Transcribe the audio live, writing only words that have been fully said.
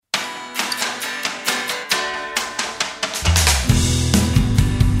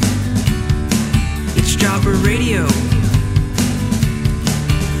Radio.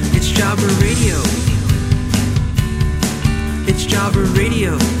 It's Jobber Radio. It's Jobber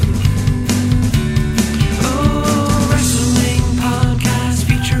Radio. Oh, wrestling podcast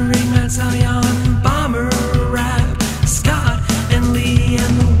featuring Matt Zion, Bomber Rap, Scott and Lee,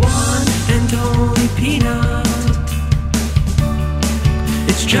 and the one and Tony Peanut.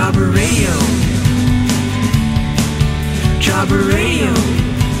 It's Jobber Radio. Jobber Radio.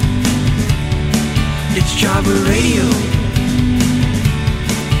 It's Jobber Radio.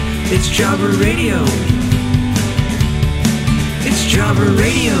 It's Jobber Radio. It's Jobber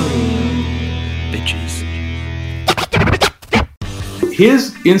Radio. Bitches.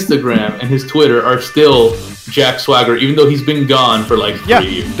 His Instagram and his Twitter are still Jack Swagger, even though he's been gone for like 3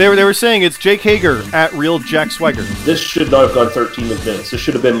 years. They were saying it's Jake Hager at Real Jack Swagger. This should not have gone 13 minutes. This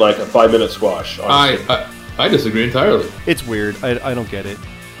should have been like a 5-minute squash. I disagree entirely. It's weird. I don't get it.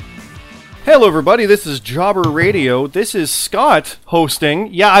 Hello, everybody. This is Jobber Radio. This is Scott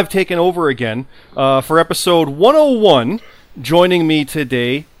hosting. Yeah, I've taken over again for episode 101. Joining me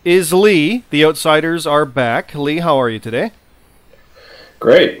today is Lee. The Outsiders are back. Lee, how are you today?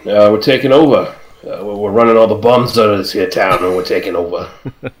 Great. We're taking over. We're running all the bums out of this here town, and we're taking over.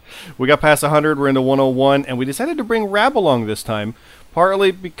 We got past 100. We're into 101, and we decided to bring Rab along this time,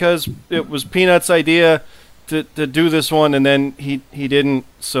 partly because it was Peanut's idea to do this one, and then he didn't.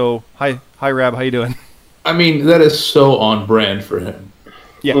 So hi Rab, how you doing? I mean, that is so on brand for him.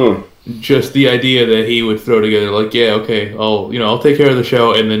 Yeah. Just the idea that he would throw together, like, yeah, okay, I'll take care of the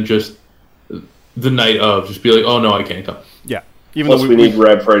show, and then just the night of, just be like, oh no, I can't come. Yeah. Plus, we need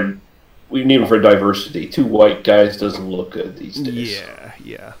Rab for we need him for diversity. 2 white guys doesn't look good these days.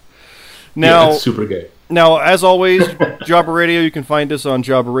 Yeah. Now, that's super gay. Now, as always, Jobber Radio, you can find us on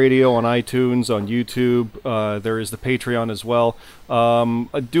Jobber Radio, on iTunes, on YouTube. There is the Patreon as well.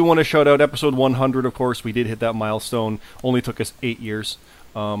 I do want to shout out episode 100, of course. We did hit that milestone. Only took us 8 years.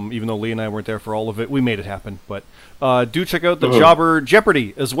 Even though Lee and I weren't there for all of it, we made it happen. But do check out the Jobber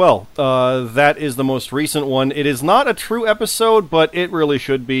Jeopardy as well. That is the most recent one. It is not a true episode, but it really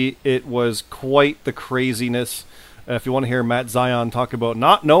should be. It was quite the craziness. If you want to hear Matt Zion talk about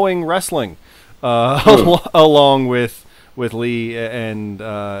not knowing wrestling, along with Lee, and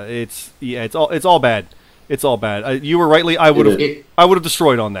it's all bad. It's all bad. You were rightly. I would have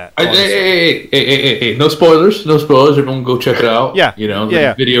destroyed on that. Hey! No spoilers. No spoilers. Everyone go check it out. Yeah.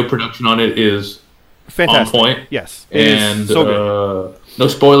 The video production on it is fantastic. On point. Yes. And so good. No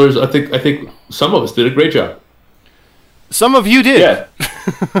spoilers. I think some of us did a great job. Some of you did. Yeah.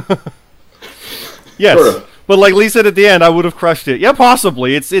 Yes. Sort of. But like Lee said at the end, I would have crushed it. Yeah,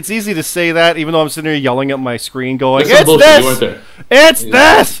 possibly. It's easy to say that, even though I'm sitting there yelling at my screen, going, "It's this! It's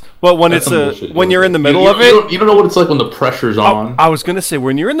this!" But when when you're in the middle of it, you don't know what it's like when the pressure's on. I was gonna say,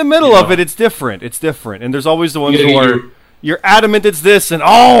 when you're in the middle of it, it's different. It's different, and there's always the ones who are you're adamant it's this, and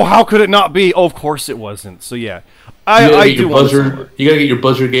how could it not be? Oh, of course it wasn't. So yeah, I do. Buzzer, you gotta get your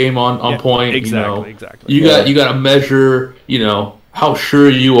buzzer game on point. Exactly. You got to measure. How sure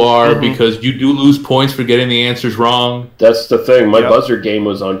you are, because you do lose points for getting the answers wrong. That's the thing. My buzzer game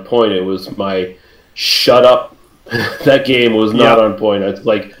was on point. It was my shut up. That game was not on point.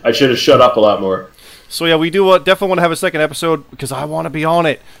 I should have shut up a lot more. So yeah, we do definitely want to have a second episode because I want to be on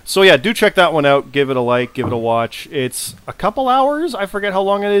it. So yeah, do check that one out. Give it a like. Give it a watch. It's a couple hours. I forget how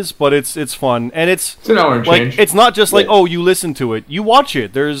long it is, but it's fun, and it's an hour and change. It's not just like you listen to it. You watch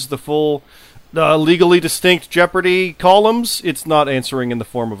it. There's the full. Legally distinct Jeopardy columns. It's not answering in the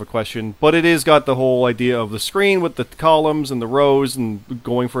form of a question, but it is got the whole idea of the screen with the columns and the rows and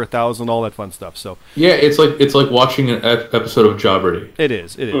going for 1,000, all that fun stuff. So yeah, it's like watching an episode of Jobberdy. It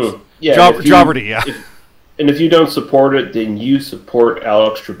is. Yeah, Jobberdy. Yeah. And if you don't support it, then you support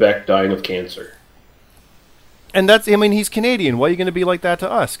Alex Trebek dying of cancer. And he's Canadian. Why are you going to be like that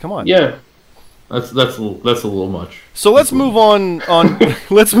to us? Come on. Yeah. That's a little much. So let's move on.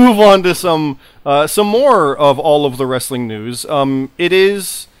 Let's move on to some more of all of the wrestling news. It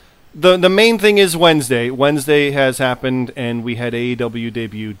is the main thing is Wednesday. Wednesday has happened, and we had AEW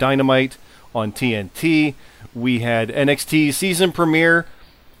debut Dynamite on TNT. We had NXT season premiere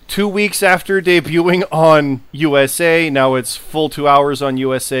 2 weeks after debuting on USA. Now it's full 2 hours on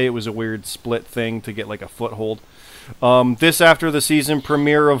USA. It was a weird split thing to get like a foothold. This after the season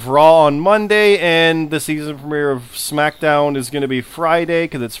premiere of Raw on Monday, and the season premiere of SmackDown is going to be Friday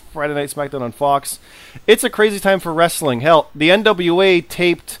because it's Friday Night SmackDown on Fox. It's a crazy time for wrestling. Hell, the NWA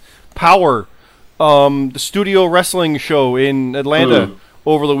taped Power, the studio wrestling show in Atlanta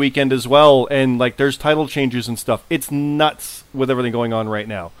over the weekend as well, and there's title changes and stuff. It's nuts with everything going on right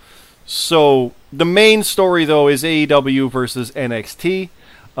now. So the main story though is AEW versus NXT.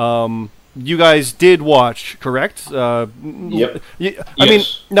 you guys did watch, correct? Yep. I mean,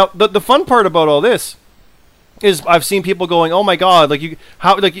 now the fun part about all this is I've seen people going, "Oh my god,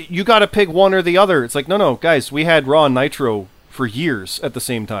 you got to pick one or the other." It's like, no, guys, we had Raw and Nitro for years at the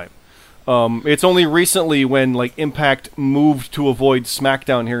same time. It's only recently when Impact moved to avoid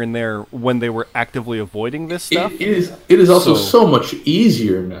SmackDown here and there when they were actively avoiding this stuff. It is also so much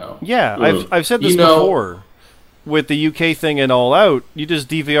easier now. Yeah, I've said this before. With the UK thing and All Out, you just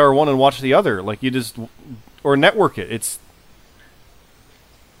DVR one and watch the other. Or network it. It's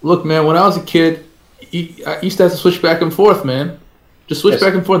Look, man, when I was a kid, I used to have to switch back and forth, man. Just switch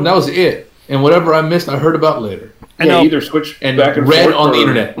back and forth, and that was it. And whatever I missed, I heard about later. Either switch and back and read forth on the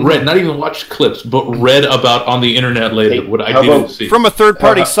internet. Read, not even watched clips, but read about on the internet later what I didn't see. From a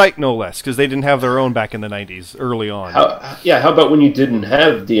third-party site, no less, because they didn't have their own back in the 90s, early on. How about when you didn't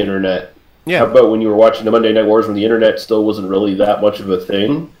have the internet? Yeah. How about when you were watching the Monday Night Wars when the internet still wasn't really that much of a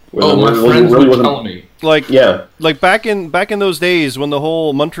thing? My friends were telling me. Back in those days when the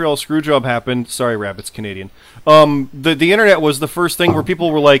whole Montreal Screwjob happened. Sorry, Rabbit's Canadian. The internet was the first thing where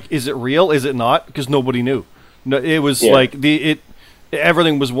people were like, "Is it real? Is it not?" Because nobody knew. No, it was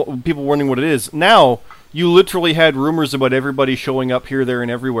everything was people wondering what it is. Now you literally had rumors about everybody showing up here, there,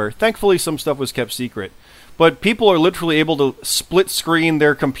 and everywhere. Thankfully, some stuff was kept secret. But people are literally able to split screen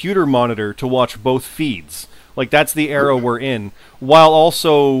their computer monitor to watch both feeds. That's the era we're in, while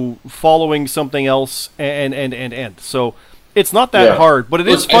also following something else and. So it's not that hard, but it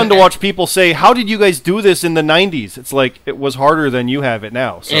is fun to watch people say, "How did you guys do this in the 90s?" It's it was harder than you have it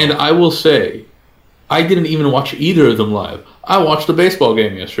now. So. And I will say, I didn't even watch either of them live. I watched the baseball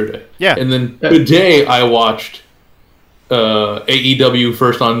game yesterday. Yeah. And then today I watched AEW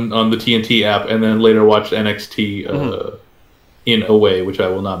first on the TNT app, and then later watched NXT in a way, which I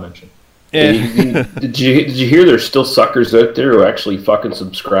will not mention. Did you hear there's still suckers out there who actually fucking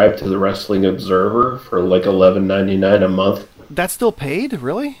subscribe to the Wrestling Observer for $11.99 a month? That's still paid?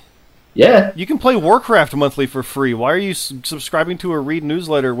 Really? Yeah. You can play Warcraft monthly for free. Why are you subscribing to a Read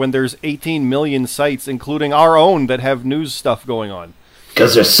newsletter when there's 18 million sites, including our own, that have news stuff going on?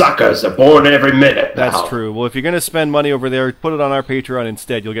 Because they're suckers. They're born every minute. Pal. That's true. Well, if you're going to spend money over there, put it on our Patreon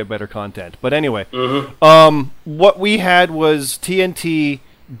instead. You'll get better content. But anyway, what we had was TNT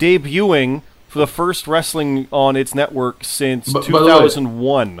debuting for the first wrestling on its network since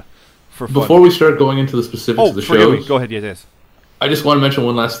 2001. Before we start going into the specifics of the shows, go ahead. Yes. I just want to mention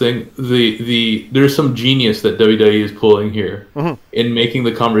one last thing. There's some genius that WWE is pulling here in making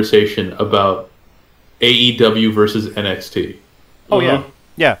the conversation about AEW versus NXT. Oh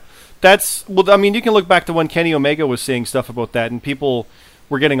yeah. That's you can look back to when Kenny Omega was saying stuff about that, and people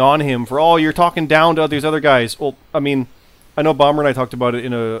were getting on him for, "Oh, you're talking down to these other guys." Well, I know Bomber and I talked about it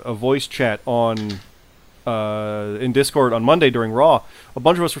in a voice chat on in Discord on Monday during Raw. A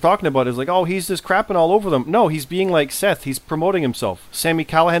bunch of us were talking about it. It's like, "Oh, he's just crapping all over them." No, he's being like Seth. He's promoting himself. Sami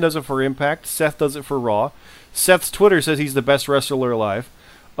Callihan does it for Impact. Seth does it for Raw. Seth's Twitter says he's the best wrestler alive.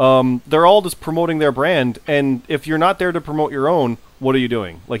 They're all just promoting their brand, and if you're not there to promote your own, what are you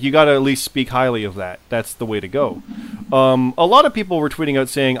doing? You got to at least speak highly of that. That's the way to go. A lot of people were tweeting out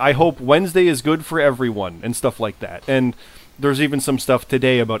saying, "I hope Wednesday is good for everyone," and stuff like that. And there's even some stuff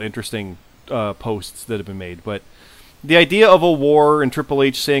today about interesting posts that have been made. But the idea of a war, and Triple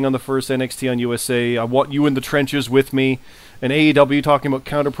H saying on the first NXT on USA, "I want you in the trenches with me," and AEW talking about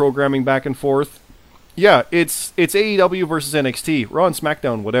counter-programming back and forth. Yeah, it's AEW versus NXT. Raw and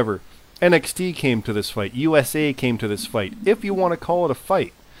SmackDown, whatever. NXT came to this fight. USA came to this fight, if you want to call it a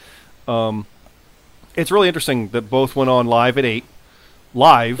fight. It's really interesting that both went on live at 8.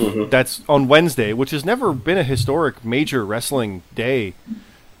 That's on Wednesday, which has never been a historic major wrestling day,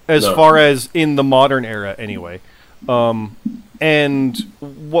 as far as in the modern era, anyway. And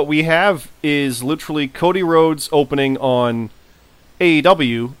what we have is literally Cody Rhodes opening on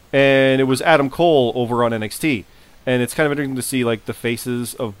AEW, and it was Adam Cole over on NXT. And it's kind of interesting to see the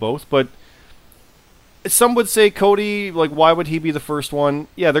faces of both, but some would say Cody, why would he be the first one?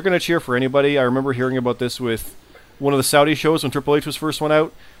 Yeah, they're going to cheer for anybody. I remember hearing about this with one of the Saudi shows when Triple H was first one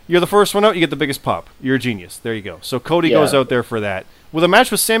out. You're the first one out, you get the biggest pop. You're a genius. There you go. So Cody goes out there for that. With a match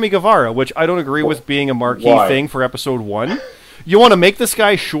with Sammy Guevara, which I don't agree with being a marquee thing for episode 1. You want to make this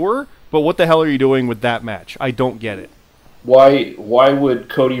guy, sure, but what the hell are you doing with that match? I don't get it. Why would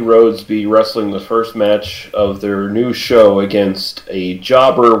Cody Rhodes be wrestling the first match of their new show against a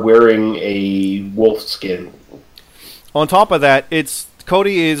jobber wearing a wolf skin? On top of that,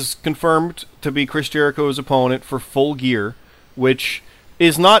 Cody is confirmed to be Chris Jericho's opponent for Full Gear, which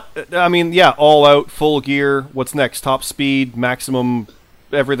is not, All Out, Full Gear, what's next? Top Speed, Maximum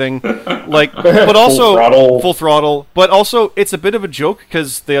everything, like, but also full throttle. But also, it's a bit of a joke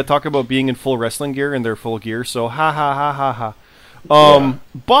because they talk about being in full wrestling gear and they're full gear. So ha ha ha ha ha.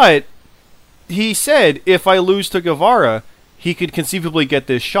 But he said if I lose to Guevara, he could conceivably get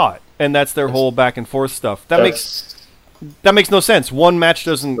this shot, and that's their whole back and forth stuff. That makes no sense. One match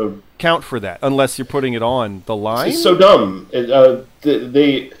doesn't count for that unless you're putting it on the line. It's so dumb.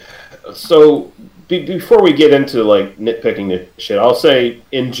 Before we get into like nitpicking the shit, I'll say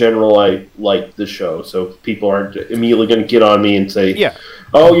in general I like the show, so people aren't immediately going to get on me and say,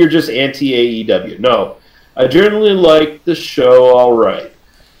 "Oh, you're just anti AEW." No, I generally like the show, all right,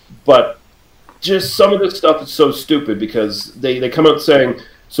 but just some of this stuff is so stupid because they come out saying,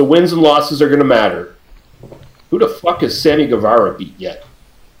 "So wins and losses are going to matter." Who the fuck has Sammy Guevara beat yet?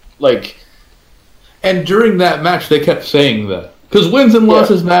 Like, and during that match, they kept saying that. Because wins and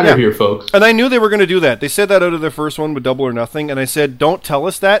losses matter here, folks. And I knew they were going to do that. They said that out of their first one with Double or Nothing, and I said, don't tell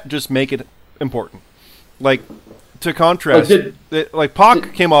us that, just make it important. Like, to contrast,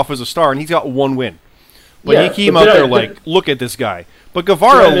 Pac came off as a star, and he's got one win. But he came out there like, look at this guy. But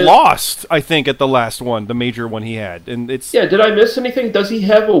Guevara lost, I think, at the last one, the major one he had. And it's did I miss anything? Does he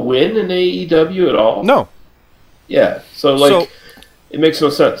have a win in AEW at all? No. Yeah, so it makes no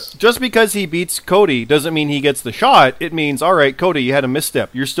sense. Just because he beats Cody doesn't mean he gets the shot. It means, all right, Cody, you had a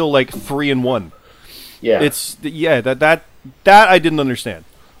misstep. You're still like 3-1. Yeah, that I didn't understand.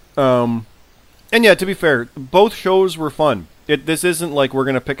 And yeah, to be fair, both shows were fun. This isn't like we're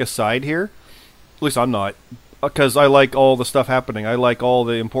gonna pick a side here. At least I'm not, because I like all the stuff happening. I like all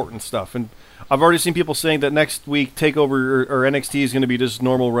the important stuff, and I've already seen people saying that next week Takeover or NXT is going to be just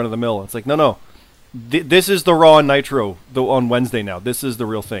normal run of the mill. It's like no. This is the Raw and Nitro on Wednesday now. This is the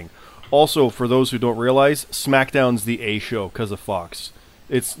real thing. Also, for those who don't realize, SmackDown's the A show because of Fox.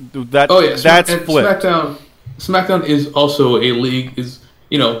 It's that. Oh yeah, that's flipped. SmackDown is also a league.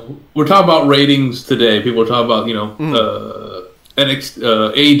 We're talking about ratings today. People are talking about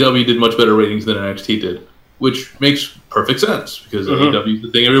AEW did much better ratings than NXT did, which makes perfect sense because AEW is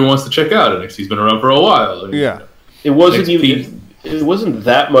the thing everyone wants to check out. NXT's been around for a while. It wasn't even. It wasn't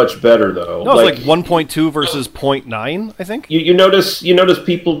that much better though. No, it was like 1.2 versus 0.9, I think. You notice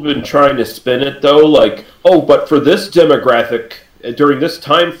people have been trying to spin it though, like, but for this demographic during this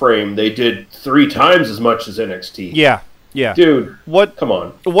time frame, they did 3 times as much as NXT. Yeah. Dude, come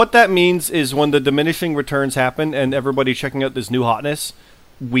on. What that means is when the diminishing returns happen and everybody checking out this new hotness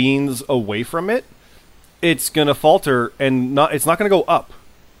weans away from it, it's gonna falter and it's not gonna go up.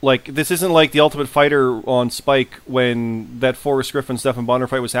 Like, this isn't like the Ultimate Fighter on Spike when that Forrest Griffin Stephan Bonner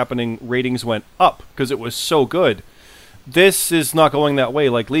fight was happening, ratings went up because it was so good. This is not going that way.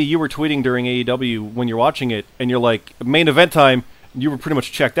 Like, Lee, you were tweeting during AEW when you're watching it, and you're like, main event time, you were pretty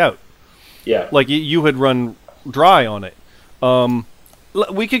much checked out. Yeah. Like, you had run dry on it.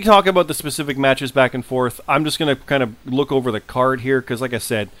 We could talk about the specific matches back and forth. I'm just going to kind of look over the card here because, like I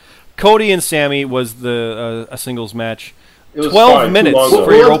said, Cody and Sammy was a singles match. 12 minutes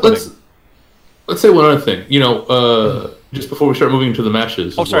for your opening. Let's say one other thing. Just before we start moving into the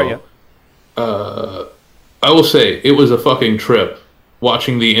matches. I will say it was a fucking trip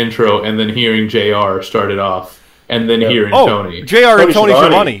watching the intro and then hearing JR start it off and then hearing Tony. JR and Tony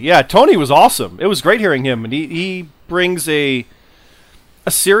Schiavone. Yeah, Tony was awesome. It was great hearing him, and he brings a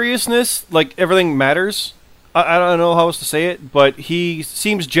seriousness, like everything matters. I don't know how else to say it, but he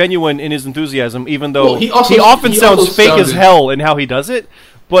seems genuine in his enthusiasm, even though he often sounds fake as hell in how he does it.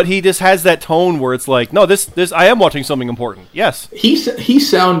 But he just has that tone where it's like, no, this I am watching something important. Yes, he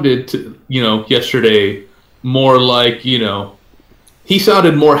sounded yesterday more like he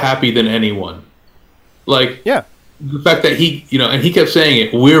sounded more happy than anyone. Like the fact that he and he kept saying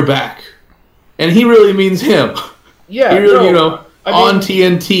it, we're back, and he really means him. Yeah, he really on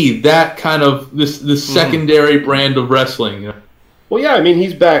TNT, that kind of this secondary brand of wrestling. Well, yeah, I mean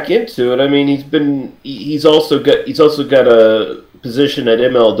he's back into it. I mean he's also got a position at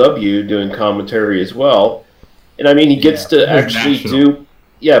MLW doing commentary as well, and I mean he gets to actually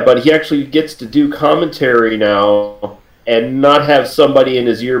he actually gets to do commentary now and not have somebody in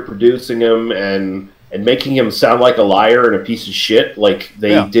his ear producing him and making him sound like a liar and a piece of shit like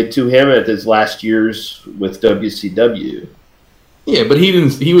they did to him at his last years with WCW. Yeah, but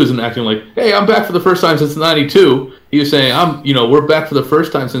he wasn't acting like, hey, I'm back for the first time since '92. He was saying, we're back for the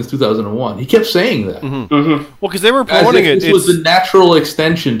first time since 2001. He kept saying that. Mm-hmm. Mm-hmm. Well, because they were promoting it. This was the natural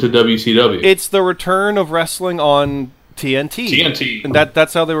extension to WCW. It's the return of wrestling on TNT. And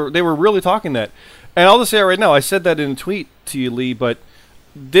that's how they were really talking that. And I'll just say it right now, I said that in a tweet to you, Lee, but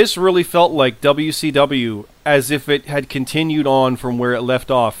this really felt like WCW as if it had continued on from where it left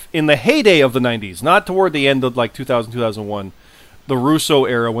off in the heyday of the 90s, not toward the end of like 2000, 2001. the Russo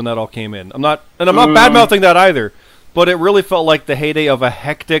era when that all came in. I'm not bad mouthing that either, but it really felt like the heyday of a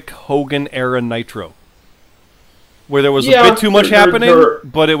hectic Hogan era Nitro, where there was a bit too much happening,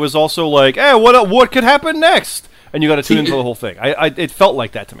 but it was also like, hey, what could happen next? And you got to tune into the whole thing. It felt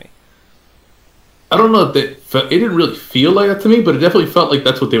like that to me. I don't know if it didn't really feel like that to me, but it definitely felt like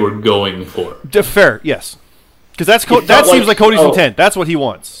that's what they were going for. Fair, yes. Because that seems like Cody's intent. That's what he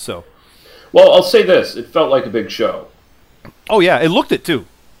wants. So, well, I'll say this: it felt like a big show. Oh yeah, it looked it too.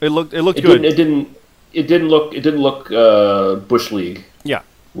 It looked good. It didn't look Bush League. Yeah,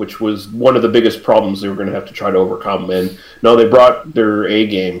 which was one of the biggest problems they were going to have to try to overcome. And no, they brought their A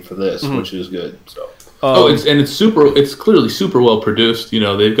game for this, which is good. So. It's clearly super well produced. You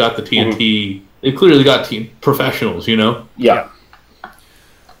know, they've got the TNT. They clearly got team professionals, you know? Yeah.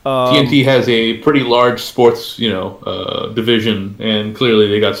 TNT has a pretty large sports, division, and clearly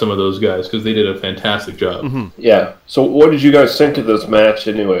they got some of those guys because they did a fantastic job. Mm-hmm. Yeah. So what did you guys think of this match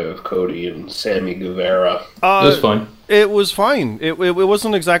anyway with Cody and Sammy Guevara? It was fine. It was fine. It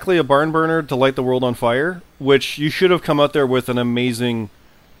wasn't exactly a barn burner to light the world on fire, which you should have come out there with an amazing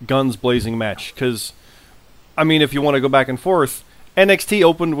guns blazing match. Because, I mean, if you want to go back and forth, NXT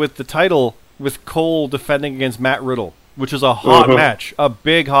opened with the title with Cole defending against Matt Riddle, which is a hot match, a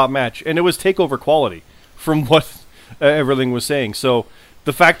big hot match, and it was takeover quality from what everything was saying. So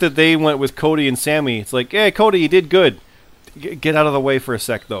the fact that they went with Cody and Sammy, it's like, hey, Cody, you did good. Get out of the way for a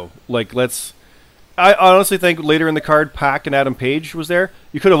sec, though. Like, I honestly think later in the card, Pac and Adam Page was there.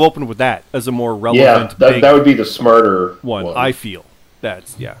 You could have opened with that as a more relevant. Yeah, that would be the smarter one. I feel.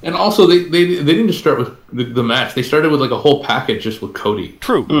 And also, they didn't just start with the match. They started with like a whole package just with Cody.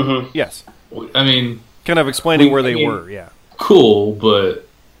 True. Yes. I mean, kind of explaining where they were. Yeah. Cool, but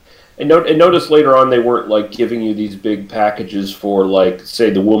and notice later on they weren't like giving you these big packages for like say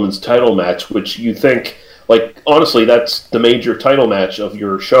the women's title match, which you think like honestly that's the major title match of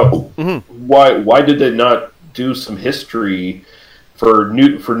your show. Mm-hmm. Why did they not do some history for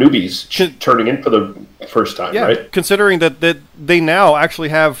newbies turning in for the first time? Yeah, right? Considering that they now actually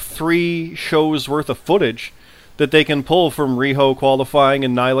have 3 shows worth of footage that they can pull from Riho qualifying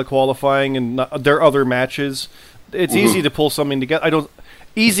and Nyla qualifying and their other matches. It's easy to pull something together.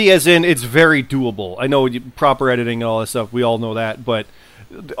 Easy as in it's very doable. I know proper editing and all that stuff. We all know that, but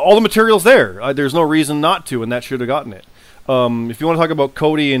all the material's there. There's no reason not to, and that should have gotten it. If you want to talk about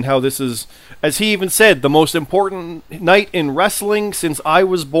Cody and how this is, as he even said, the most important night in wrestling since I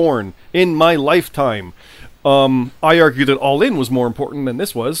was born in my lifetime. I argue that All In was more important than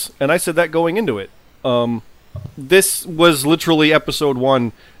this was, and I said that going into it. This was literally episode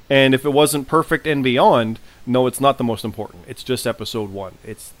 1, and if it wasn't perfect and beyond, no, it's not the most important. It's just episode 1.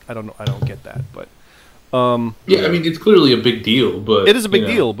 I don't get that, but yeah, I mean it's clearly a big deal, but it is a big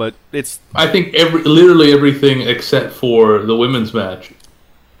deal, but it's. I think literally everything except for the women's match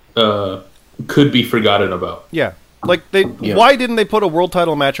could be forgotten about. Yeah, like why didn't they put a world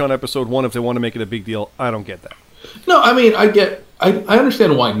title match on episode 1 if they want to make it a big deal? I don't get that. No, I mean I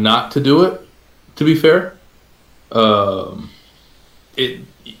understand why not to do it. To be fair. It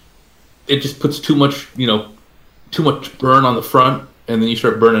just puts too much burn on the front, and then you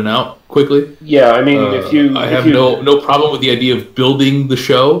start burning out quickly. Yeah, I mean, I have no problem with the idea of building the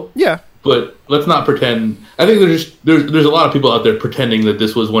show. Yeah, but let's not pretend. I think there's a lot of people out there pretending that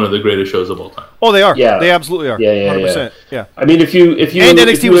this was one of the greatest shows of all time. Oh, they are. Yeah, they absolutely are. Yeah, 100%. Yeah. I mean, if you and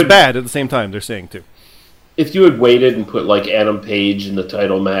NXT was bad at the same time. They're saying too. If you had waited and put like Adam Page in the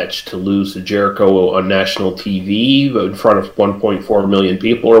title match to lose to Jericho on national TV in front of 1.4 million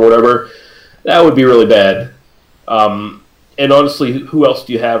people or whatever, that would be really bad. And honestly, who else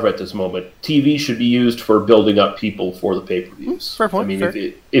do you have at this moment? TV should be used for building up people for the pay-per-views. Fair point. I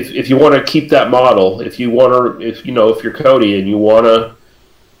mean, if you want to keep that model, if you're Cody and you want to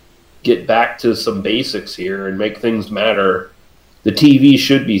get back to some basics here and make things matter, the TV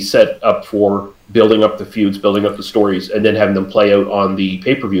should be set up for building up the feuds, building up the stories, and then having them play out on the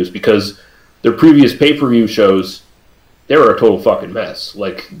pay-per-views, because their previous pay-per-view shows, they were a total fucking mess.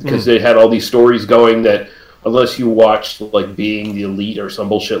 Like, because they had all these stories going that, unless you watched, like, Being the Elite or some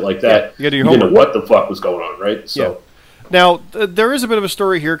bullshit like that, you didn't know what the fuck was going on, right? So, Now, there is a bit of a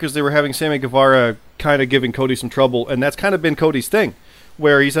story here, because they were having Sammy Guevara kind of giving Cody some trouble, and that's kind of been Cody's thing,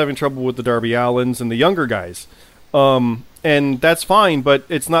 where he's having trouble with the Darby Allins and the younger guys. And that's fine, but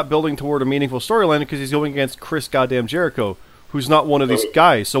it's not building toward a meaningful storyline because he's going against Chris goddamn Jericho, who's not one of these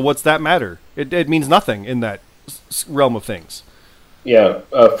guys. So what's that matter? It means nothing in that realm of things. Yeah,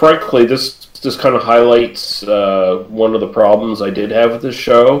 frankly, this kind of highlights one of the problems I did have with this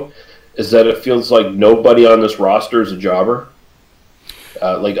show, is that it feels like nobody on this roster is a jobber.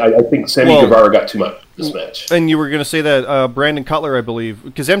 I think Sammy Guevara got too much this match. And you were going to say that Brandon Cutler, I believe,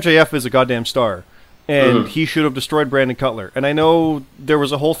 because MJF is a goddamn star, and he should have destroyed Brandon Cutler. And I know there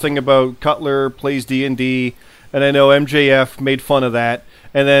was a whole thing about Cutler plays D&D, and I know MJF made fun of that.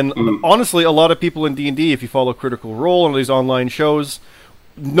 And then, honestly, a lot of people in D&D, if you follow Critical Role and these online shows,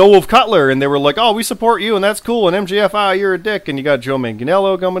 know of Cutler, and they were like, oh, we support you, and that's cool, and MJF, you're a dick, and you got Joe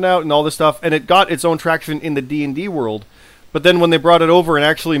Manganiello coming out, and all this stuff, and it got its own traction in the D&D world. But then when they brought it over and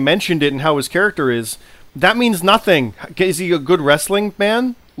actually mentioned it and how his character is, that means nothing. Is he a good wrestling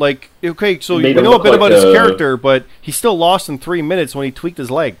man? Like, okay, so we know a bit about his character, but he still lost in 3 minutes when he tweaked his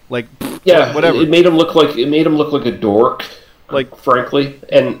leg. Like, whatever. It made him look like a dork. Like, frankly,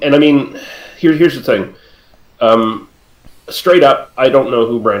 and I mean, here's the thing. Straight up, I don't know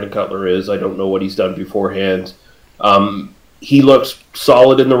who Brandon Cutler is. I don't know what he's done beforehand. He looks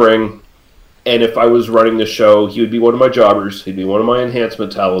solid in the ring, and if I was running the show, he would be one of my jobbers. He'd be one of my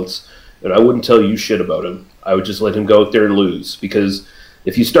enhancement talents, and I wouldn't tell you shit about him. I would just let him go out there and lose, because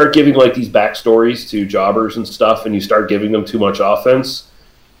if you start giving like these backstories to jobbers and stuff, and you start giving them too much offense,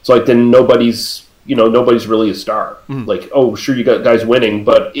 it's like then nobody's really a star. Like, oh, sure, you got guys winning,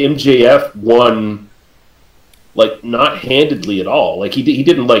 but MJF won, like, not handedly at all. Like, he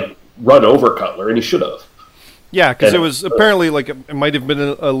didn't, like, run over Cutler, and he should have. Yeah, because it was apparently, like, it might have been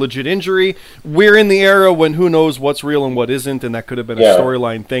a legit injury. We're in the era when who knows what's real and what isn't, and that could have been a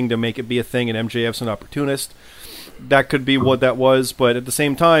storyline thing to make it be a thing, and MJF's an opportunist. That could be what that was, but at the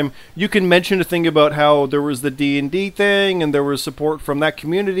same time, you can mention a thing about how there was the D&D thing, and there was support from that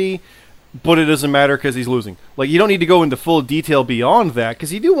community, but it doesn't matter because he's losing. Like, you don't need to go into full detail beyond that,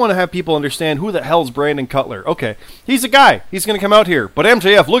 because you do want to have people understand who the hell's Brandon Cutler. Okay, he's a guy. He's going to come out here. But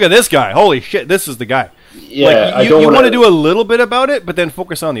MJF, look at this guy. Holy shit, this is the guy. Yeah, like, you want to do a little bit about it, but then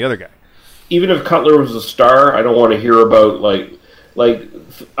focus on the other guy. Even if Cutler was a star, I don't want to hear about, like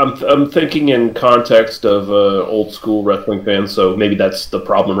I'm thinking in context of old school wrestling fans, so maybe that's the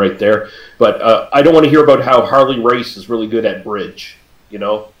problem right there. But I don't want to hear about how Harley Race is really good at bridge, you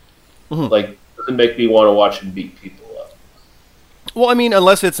know? Like, doesn't make me want to watch him beat people up. Well, I mean,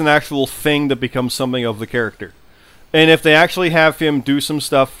 unless it's an actual thing that becomes something of the character. And if they actually have him do some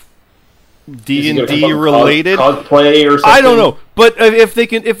stuff D&D related, cosplay or something, I don't know. But if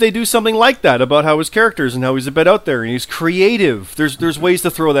they do something like that about how his character is and how he's a bit out there and he's creative, there's ways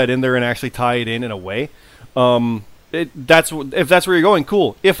to throw that in there and actually tie it in a way. If that's where you're going,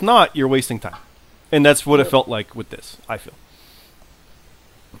 cool. If not, you're wasting time. And that's what it felt like with this, I feel.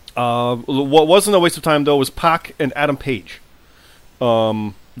 What wasn't a waste of time, though, was Pac and Adam Page.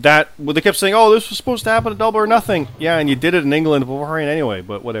 They kept saying, oh, this was supposed to happen at Double or Nothing. Yeah, and you did it in England beforehand anyway,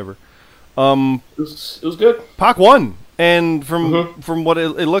 but whatever. It was good. Pac won. And from what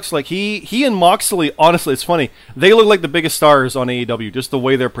it looks like, he and Moxley, honestly, it's funny. They look like the biggest stars on AEW, just the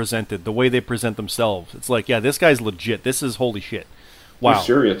way they're presented, the way they present themselves. It's like, yeah, this guy's legit. This is holy shit. Wow. They're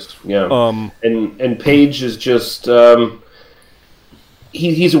serious, yeah. And Page is just...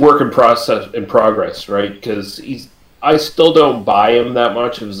 He's a work in progress, right? Because I still don't buy him that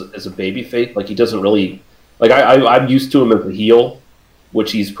much as a babyface. Like, he doesn't really, like, I'm used to him as a heel,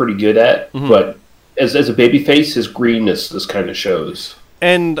 which he's pretty good at. But as a babyface, his greenness just kind of shows.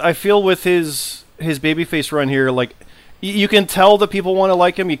 And I feel with his babyface run here, like, you can tell that people want to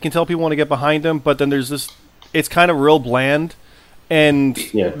like him. You can tell people want to get behind him. But then there's this, it's kind of real bland. And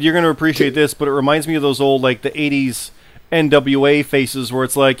you're going to appreciate this, but it reminds me of those old, like, the 80s NWA faces where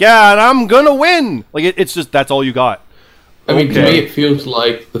it's like, yeah, and I'm gonna win. Like, it's just, that's all you got. I mean, to me, it feels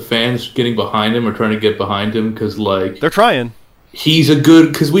like the fans getting behind him or trying to get behind him because, like, they're trying. He's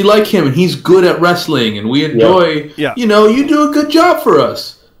because we like him and he's good at wrestling and we enjoy. Yeah. You know, you do a good job for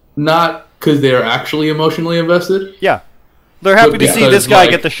us, not because they're actually emotionally invested. Yeah. They're happy to see this guy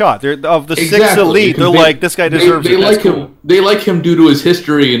get the shot. They're of the six elite. They're like, this guy deserves it. Like him. Cool. They like him due to his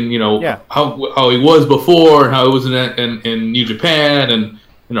history and how he was before and how he was in New Japan and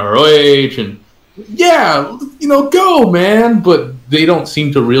in ROH and go man. But they don't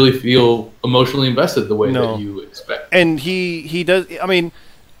seem to really feel emotionally invested the way that you expect. And he does. I mean,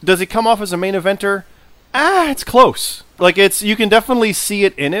 does he come off as a main eventer? It's close. Like, you can definitely see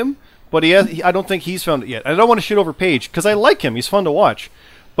it in him. But I don't think he's found it yet. I don't want to shit over Page, because I like him. He's fun to watch.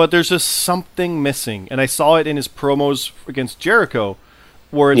 But there's just something missing. And I saw it in his promos against Jericho,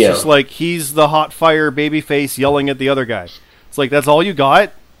 where it's just like, he's the hot fire babyface yelling at the other guy. It's like, that's all you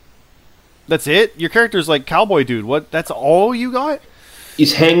got? That's it? Your character's like Cowboy Dude. What? That's all you got?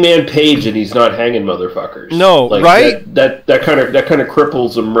 He's Hangman Page, and he's not hanging motherfuckers. No, like, right? That kind of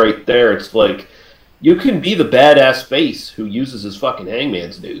cripples him right there. It's like, you can be the badass face who uses his fucking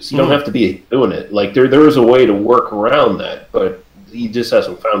hangman's noose. You don't have to be doing it. Like, there is a way to work around that, but he just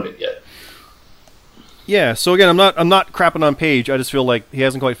hasn't found it yet. Yeah, so again, I'm not crapping on Page. I just feel like he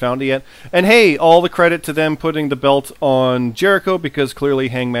hasn't quite found it yet. And hey, all the credit to them putting the belt on Jericho, because clearly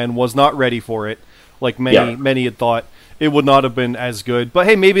Hangman was not ready for it, like many had thought. It would not have been as good. But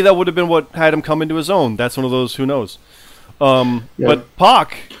hey, maybe that would have been what had him come into his own. That's one of those, who knows. But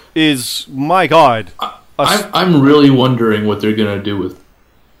Pac is, my God. I'm really wondering what they're going to do with,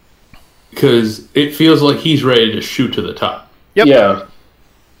 because it feels like he's ready to shoot to the top. Yep. Yeah.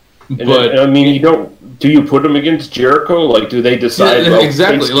 But I mean, do you put him against Jericho? Like, do they decide? Yeah,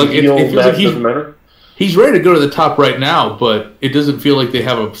 exactly. Like, it feels like he's ready to go to the top right now, but it doesn't feel like they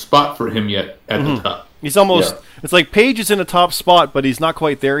have a spot for him yet at the top. He's almost. Yeah. It's like Page is in a top spot, but he's not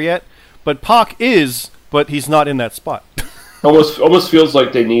quite there yet. But Pac is, but he's not in that spot. almost feels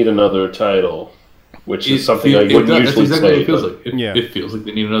like they need another title, which is something I wouldn't usually say. That's exactly say. What it feels like. It feels like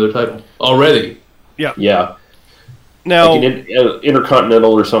they need another title already. Yeah. Yeah. Now, like an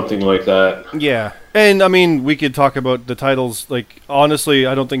Intercontinental or something like that. Yeah. And, I mean, we could talk about the titles. Like, honestly,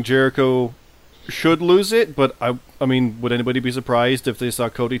 I don't think Jericho should lose it, but, I mean, would anybody be surprised if they saw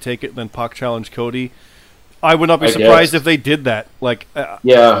Cody take it and then Pac challenge Cody? I would not be surprised if they did that. Like,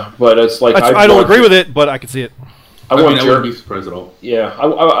 yeah, but it's like... I don't agree with it, but I could see it. I wouldn't be surprised at all. Yeah,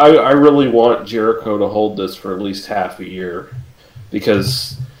 I really want Jericho to hold this for at least half a year.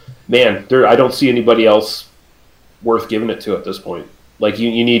 Because, man, I don't see anybody else worth giving it to at this point. Like,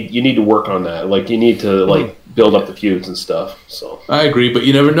 you need to work on that. Like, you need to build up the feuds and stuff. So I agree, but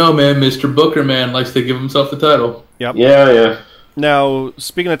you never know, man. Mr. Booker, man, likes to give himself the title. Yep. Yeah. Now,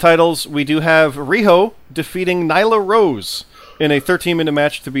 speaking of titles, we do have Riho defeating Nyla Rose in a 13-minute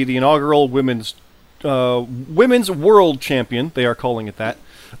match to be the inaugural women's world champion. They are calling it that.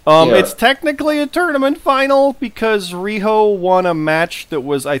 It's technically a tournament final because Riho won a match that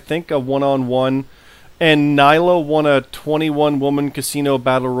was, I think, a one-on-one. And Nyla won a 21-woman casino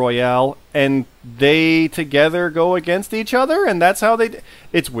battle royale, and they together go against each other, and that's how they...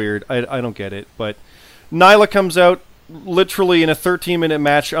 It's weird. I don't get it. But Nyla comes out literally in a 13-minute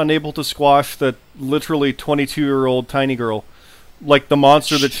match, unable to squash the literally 22-year-old tiny girl, like the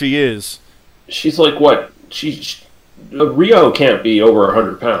monster that she is. She's like, what? Riho can't be over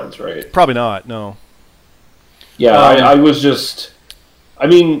 100 pounds, right? Probably not, no. Yeah, I was just... I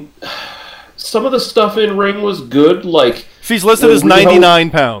mean... Some of the stuff in ring was good, like... She's listed as 99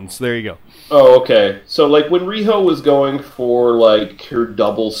 pounds. There you go. Oh, okay. So, like, when Riho was going for, like, her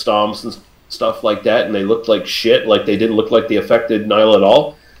double stomps and stuff like that, and they looked like shit, like, they didn't look like they affected Nyla at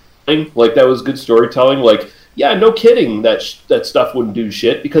all, like, that was good storytelling. Like, yeah, no kidding that stuff wouldn't do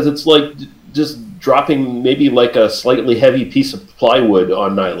shit, because it's, like, just dropping maybe, like, a slightly heavy piece of plywood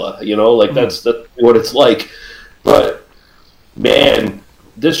on Nyla, you know? Like, that's what it's like. But, man...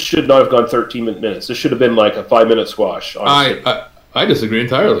 This should not have gone 13 minutes. This should have been like a 5-minute squash. I disagree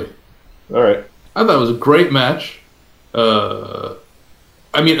entirely. All right. I thought it was a great match. I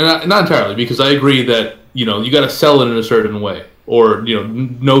mean, not entirely, because I agree that, you got to sell it in a certain way. Or,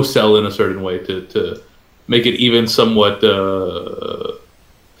 no sell in a certain way to make it even somewhat...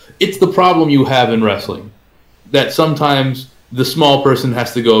 It's the problem you have in wrestling. That sometimes the small person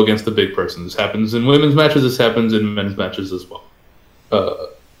has to go against the big person. This happens in women's matches. This happens in men's matches as well.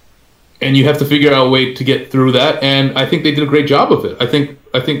 And you have to figure out a way to get through that, and I think they did a great job of it. I think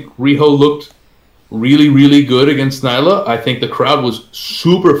Riho looked really, really good against Nyla. I think the crowd was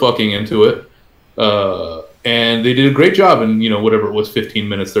super fucking into it, and they did a great job in whatever it was, 15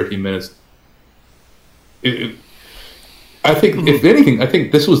 minutes, 13 minutes. I think if anything, I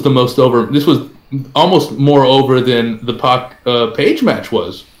think this was the most over. This was almost more over than the Pac Page match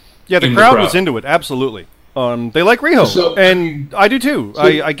was. Yeah, the crowd was into it, absolutely. They like Riho, and I do too.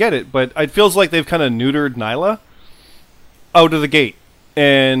 I get it, but it feels like they've kind of neutered Nyla out of the gate,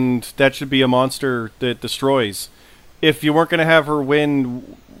 and that should be a monster that destroys. If you weren't going to have her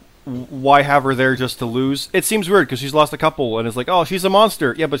win, why have her there just to lose? It seems weird because she's lost a couple, and it's like, oh, she's a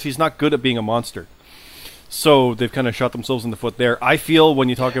monster. Yeah, but she's not good at being a monster. So they've kind of shot themselves in the foot there. I feel when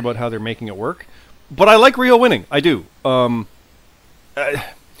you talk about how they're making it work, but I like Riho winning. I do.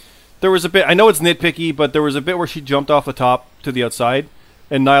 There was a bit, I know it's nitpicky, but there was a bit where she jumped off the top to the outside,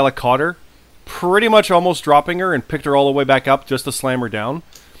 and Nyla caught her, pretty much almost dropping her, and picked her all the way back up just to slam her down.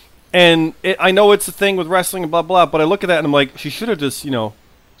 And I know it's a thing with wrestling and blah, blah, but I look at that and I'm like, she should have just,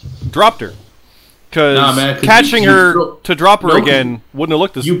 dropped her. Because catching her to drop her again wouldn't have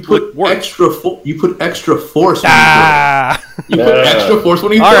looked as you put extra force. You put extra force when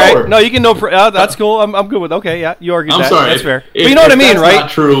you all throw right. her. No, you can that's cool. I'm good with. Okay, yeah, you argued that. Sorry, that's fair. But you know what I mean, right? Not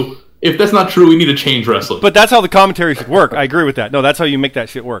true. If that's not true, we need to change wrestling. But that's how the commentary should work. I agree with that. No, that's how you make that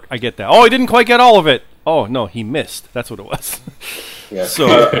shit work. I get that. Oh, he didn't quite get all of it. Oh no, he missed. That's what it was. Yeah. So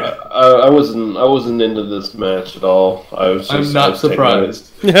I wasn't into this match at all. I'm not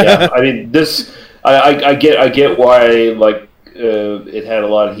surprised. Yeah, I mean this. I get why it had a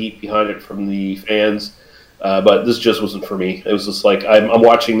lot of heat behind it from the fans, but this just wasn't for me. It was just like I'm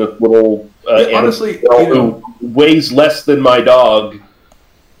watching the little honestly who weighs less than my dog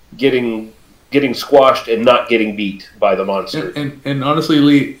getting squashed and not getting beat by the monster. And honestly,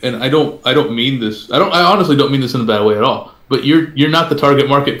 Lee, and I don't mean this. I honestly don't mean this in a bad way at all. But you're not the target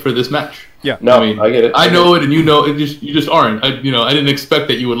market for this match. Yeah, no, I mean, I get it. I know it, and you know it. You just aren't. I didn't expect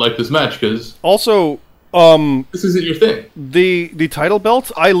that you would like this match because also this isn't your thing. The title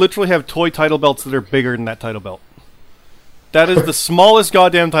belts. I literally have toy title belts that are bigger than that title belt. That is the smallest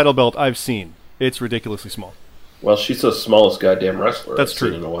goddamn title belt I've seen. It's ridiculously small. Well, she's the smallest goddamn wrestler That's I've true.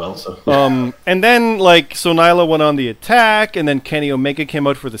 seen in a while. So. And then so Nyla went on the attack, and then Kenny Omega came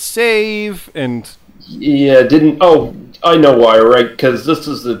out for the save, and yeah, I know why, right? Because this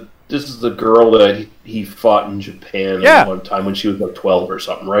is the girl that he fought in Japan at one time when she was like 12 or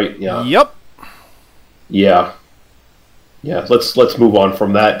something, right? Yeah. Yep. Yeah. Let's move on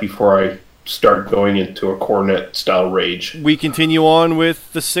from that before I start going into a Cornette style rage. We continue on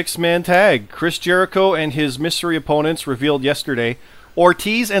with the 6-man tag. Chris Jericho and his mystery opponents revealed yesterday.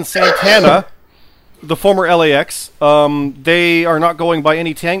 Ortiz and Santana, the former LAX, they are not going by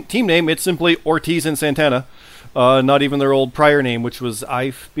any team name. It's simply Ortiz and Santana. Not even their old prior name, which was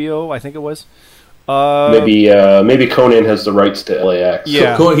IFBO, I think it was. Maybe Conan has the rights to LAX.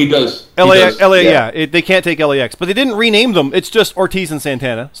 Yeah, so he does. LAX, they can't take LAX, but they didn't rename them. It's just Ortiz and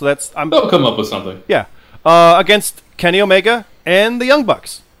Santana. So they'll come up with something. Yeah, against Kenny Omega and the Young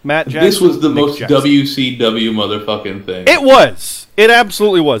Bucks. Matt Jackson. This was the most Jackson. WCW motherfucking thing. It was. It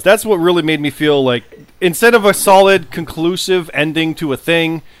absolutely was. That's what really made me feel like instead of a solid, conclusive ending to a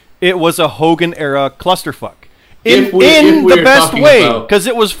thing, it was a Hogan era clusterfuck. In the best way, because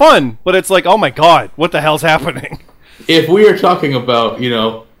it was fun, but it's like, oh my god, what the hell's happening? If we are talking about,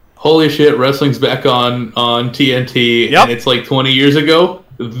 holy shit, wrestling's back on TNT, and it's like 20 years ago,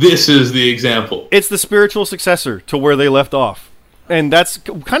 this is the example. It's the spiritual successor to where they left off. And that's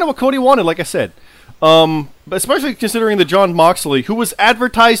kind of what Cody wanted, like I said. Especially considering that Jon Moxley, who was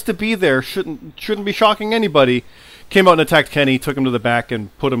advertised to be there, shouldn't be shocking anybody, came out and attacked Kenny, took him to the back,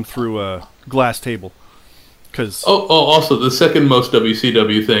 and put him through a glass table. Also, the second most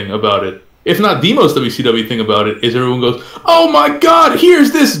WCW thing about it, if not the most WCW thing about it, is everyone goes, oh my god,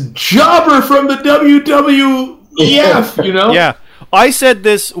 here's this jobber from the WWF, Yeah. I said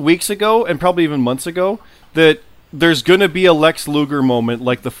this weeks ago, and probably even months ago, that there's going to be a Lex Luger moment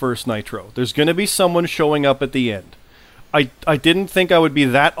like the first Nitro. There's going to be someone showing up at the end. I didn't think I would be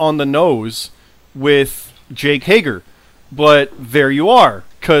that on the nose with Jake Hager, but there you are.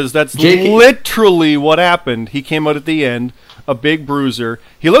 Because that's literally what happened. He came out at the end, a big bruiser.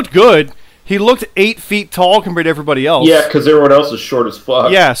 He looked good. He looked 8 feet tall compared to everybody else. Yeah, because everyone else is short as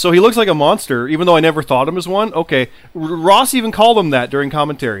fuck. Yeah, so he looks like a monster, even though I never thought him as one. Okay, Ross even called him that during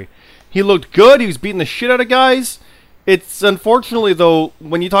commentary. He looked good. He was beating the shit out of guys. It's unfortunately, though,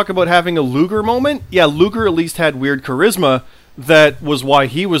 when you talk about having a Luger moment, yeah, Luger at least had weird charisma. That was why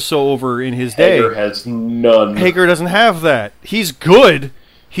he was so over in his day. Hager has none. Hager doesn't have that. He's good.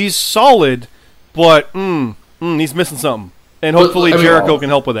 He's solid, but he's missing something. And hopefully Jericho can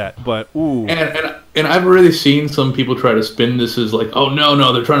help with that. But ooh. And I've already seen some people try to spin this as like, oh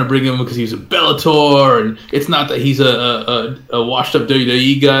no, they're trying to bring him because he's a Bellator, and it's not that he's a washed up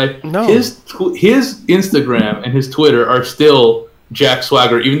WWE guy. No, his Instagram and his Twitter are still Jack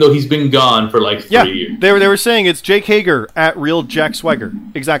Swagger, even though he's been gone for like 3 years. They were saying it's Jake Hager at real Jack Swagger.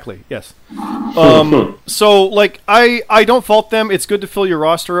 Exactly. Yes. So like I don't fault them. It's good to fill your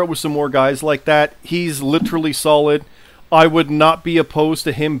roster out with some more guys like that. He's literally solid. I would not be opposed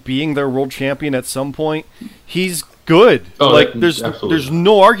to him being their world champion at some point. He's good. There's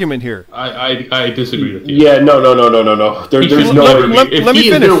no argument here. I disagree with you. Yeah, no. There's no argument. Let me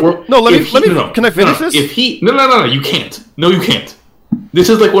finish. Can I finish this? No, you can't. No, you can't. This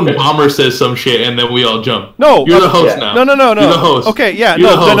is like when Bomber says some shit and then we all jump. No, you're the host now. No. You're the host. Okay, yeah,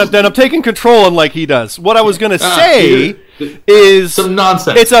 then I'm taking control unlike he does. What I was gonna say is some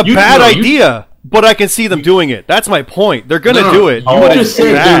nonsense. It's a bad idea. But I can see them doing it. That's my point. They're going to do it.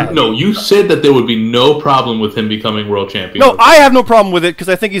 You said that there would be no problem with him becoming world champion. No, I have no problem with it because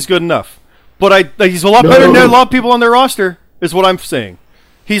I think he's good enough. But he's a lot better than a lot of people on their roster, is what I'm saying.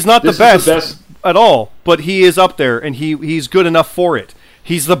 He's not the best at all, but he is up there, and he's good enough for it.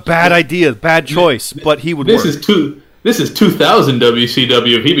 He's the bad idea, bad choice, but he would work. This is 2000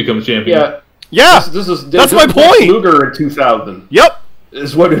 WCW if he becomes champion. Yeah. That's my point. Luger in 2000. Yep.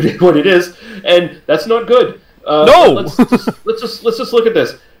 Is what it is, and that's not good. No. Let's just look at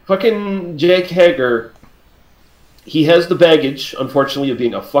this. Fucking Jake Hager. He has the baggage, unfortunately, of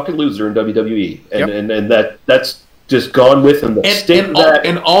being a fucking loser in WWE, and that's just gone with him.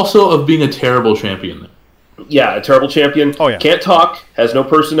 And also of being a terrible champion. Yeah, a terrible champion. Oh yeah. Can't talk, has no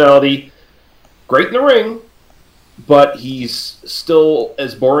personality. Great in the ring, but he's still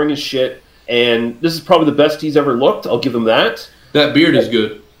as boring as shit. And this is probably the best he's ever looked. I'll give him that. That beard is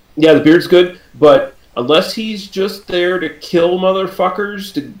good. Yeah, the beard's good, but unless he's just there to kill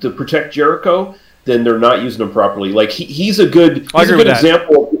motherfuckers to protect Jericho, then they're not using him properly. Like he's a good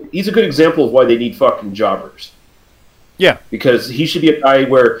example. He's a good example of why they need fucking jobbers. Yeah, because he should be a guy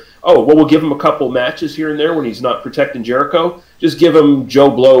where we'll give him a couple matches here and there when he's not protecting Jericho. Just give him Joe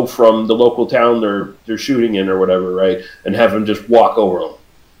Blow from the local town they're shooting in or whatever, right? And have him just walk over them.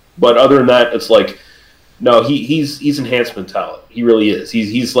 But other than that, it's like, no, he's enhancement talent. He really is.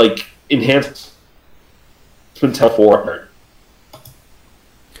 He's like enhancement talent for.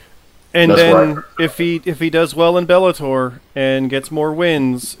 And then if he does well in Bellator and gets more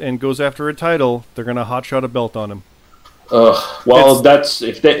wins and goes after a title, they're gonna hotshot a belt on him. That's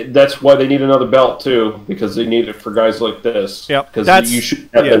why they need another belt too, because they need it for guys like this. Yeah, because you should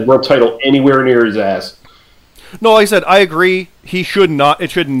have the world title anywhere near his ass. No, like I said, I agree. He should not. It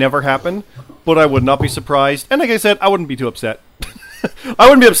should never happen. But I would not be surprised. And like I said, I wouldn't be too upset. I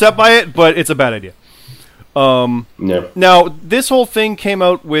wouldn't be upset by it, but it's a bad idea. Now, this whole thing came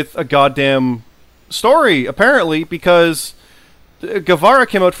out with a goddamn story, apparently, because Guevara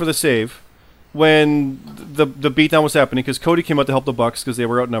came out for the save when the beatdown was happening, because Cody came out to help the Bucks because they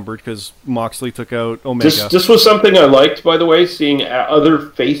were outnumbered because Moxley took out Omega. This was something I liked, by the way, seeing other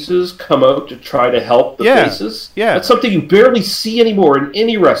faces come out to try to help the faces. Yeah. That's something you barely see anymore in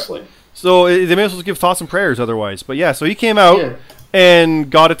any wrestling. So they may as well give thoughts and prayers otherwise. But yeah, so he came out and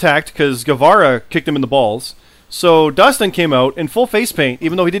got attacked because Guevara kicked him in the balls. So Dustin came out in full face paint,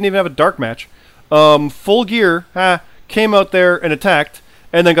 even though he didn't even have a dark match. Full gear, came out there and attacked,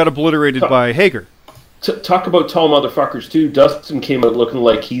 and then got obliterated by Hager. Talk about tall motherfuckers, too. Dustin came out looking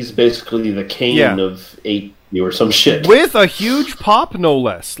like he's basically the Kane of 8 or some shit. With a huge pop, no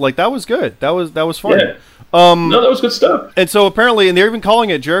less. Like, that was good. That was fun. Yeah. No, that was good stuff. And so apparently, and they're even calling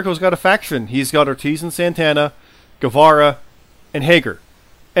it, Jericho's got a faction. He's got Ortiz and Santana, Guevara, and Hager.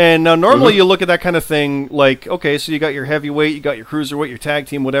 And now normally you look at that kind of thing like, okay, so you got your heavyweight, you got your cruiserweight, your tag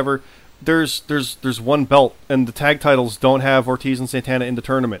team, whatever. There's one belt, and the tag titles don't have Ortiz and Santana in the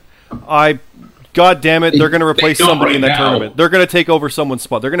tournament. God damn it, they're going to replace somebody in that tournament. They're going to take over someone's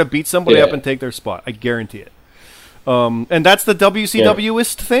spot. They're going to beat somebody up and take their spot. I guarantee it. And that's the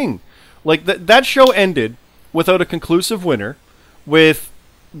WCW-ist thing. Like, that show ended without a conclusive winner, with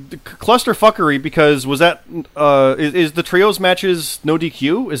clusterfuckery, because was that is the trios matches no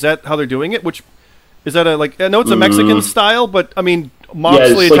DQ? Is that how they're doing it? Which is that I know it's a Mexican style, but I mean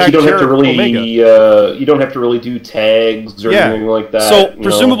Moxley attacked Omega. You don't have to really do tags or anything like that. So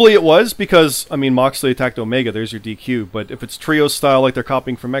presumably it was, because I mean Moxley attacked Omega. There's your DQ. But if it's trios style like they're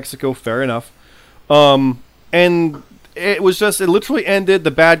copying from Mexico, fair enough. And it was just, it literally ended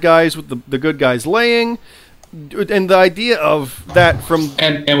the bad guys with the good guys laying. And the idea of that from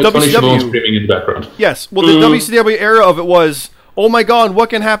and with Tony Schiavone screaming in the background. Yes. Well, the WCW era of it was, oh my God, what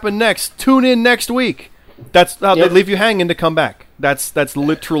can happen next? Tune in next week. That's how they leave you hanging to come back. That's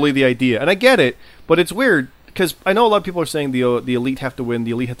literally the idea. And I get it, but it's weird, because I know a lot of people are saying the Elite have to win,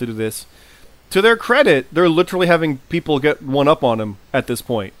 the Elite have to do this. To their credit, they're literally having people get one up on them at this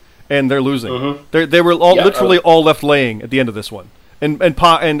point, and they're losing. They were literally all left laying at the end of this one.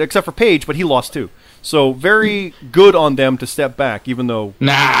 And except for Page, but he lost too. So very good on them to step back, even though...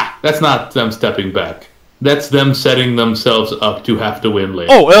 Nah, that's not them stepping back. That's them setting themselves up to have to win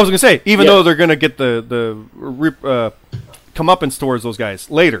later. Oh, I was going to say, even though they're going to get the comeuppance towards those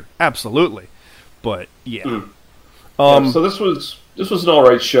guys later. Absolutely. But, yeah. So this was an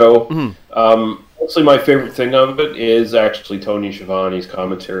alright show. Mostly my favorite thing of it is actually Tony Schiavone's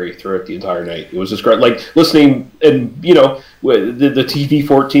commentary throughout the entire night. It was just great. Like, listening, and, with the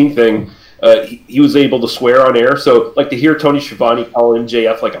TV-14 thing... he was able to swear on air, so like to hear Tony Schiavone call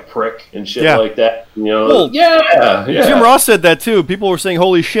MJF like a prick and shit like that. Jim Ross said that too. People were saying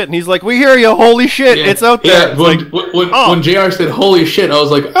 "holy shit," and he's like, "We hear you, holy shit! It's out there." Yeah, when JR said "holy shit," I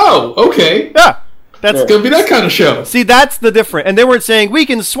was like, "Oh, okay." Yeah. That's gonna be that kind of show. See, that's the difference. And they weren't saying we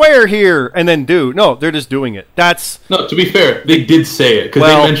can swear here and then do. No, they're just doing it. No. To be fair, they did say it because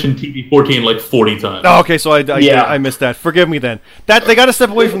they mentioned TV-14 like 40 times. Oh, okay, so I missed that. Forgive me then. They got to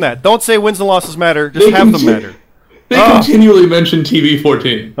step away from that. Don't say wins and losses matter. Just have them matter. They continually mention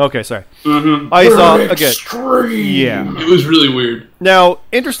TV-14. Okay, sorry. Mm-hmm. I saw again. Extreme. Yeah, it was really weird. Now,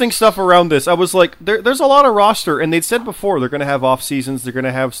 interesting stuff around this. I was like, there's a lot of roster, and they'd said before they're going to have off seasons. They're going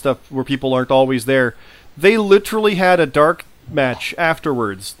to have stuff where people aren't always there. They literally had a dark match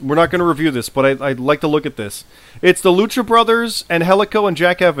afterwards. We're not going to review this, but I'd like to look at this. It's the Lucha Brothers and Helico and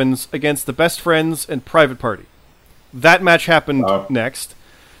Jack Evans against the Best Friends and Private Party. That match happened next.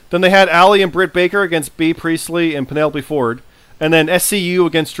 Then they had Allie and Britt Baker against Bea Priestley and Penelope Ford. And then SCU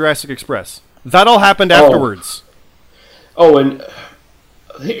against Jurassic Express. That all happened afterwards. Oh, and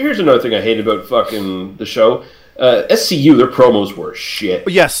here's another thing I hate about fucking the show. SCU, their promos were shit.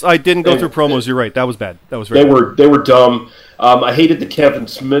 Yes, I didn't go through promos. You're right. That was bad. That was very bad. They were dumb. I hated the Kevin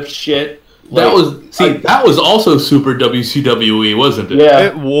Smith shit. That was also super WCWE, wasn't it? Yeah,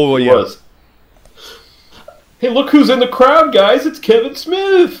 it was. Hey, look who's in the crowd, guys! It's Kevin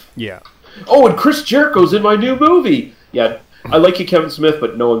Smith. Yeah. Oh, and Chris Jericho's in my new movie. Yeah, I like you, Kevin Smith,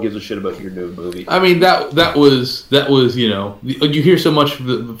 but no one gives a shit about your new movie. I mean, that was you hear so much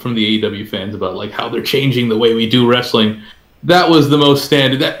from the AEW fans about like how they're changing the way we do wrestling. That was the most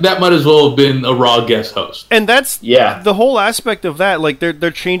standard. That might as well have been a Raw guest host. And that's the whole aspect of that. Like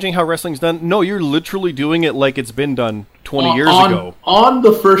they're changing how wrestling's done. No, you're literally doing it like it's been done 20 years ago. On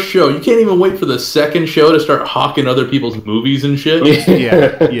the first show, you can't even wait for the second show to start hawking other people's movies and shit.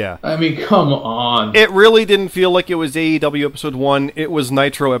 Yeah. I mean, come on. It really didn't feel like it was AEW episode 1. It was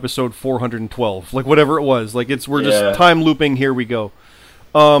Nitro episode 412. Like whatever it was. Like we're just time looping. Here we go.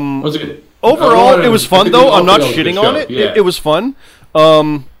 Was it good? Overall, it was fun, though. I'm not shitting on it. Yeah. It was fun.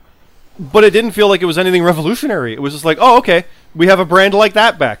 But it didn't feel like it was anything revolutionary. It was just like, oh, okay, we have a brand like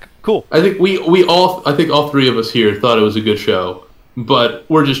that back. Cool. I think all three of us here thought it was a good show, but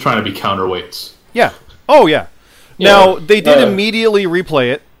we're just trying to be counterweights. Yeah. Oh, yeah. Now, they did immediately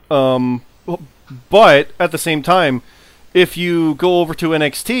replay it, but at the same time, if you go over to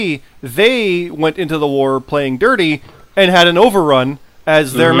NXT, they went into the war playing dirty and had an overrun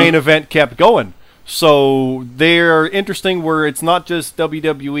as their main event kept going. So they're interesting where it's not just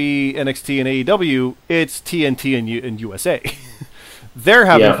WWE, NXT, and AEW, it's TNT and USA. They're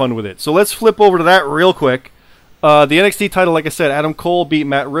having fun with it. So let's flip over to that real quick. The NXT title, like I said, Adam Cole beat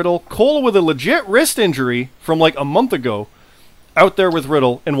Matt Riddle. Cole with a legit wrist injury from like a month ago, out there with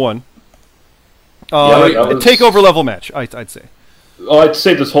Riddle and won. A takeover level match, I'd say. Oh, I'd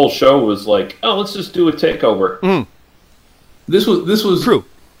say this whole show was like, oh, let's just do a takeover. This was true.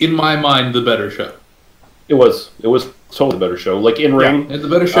 In my mind, the better show. It was totally the better show. Like in ring, it had the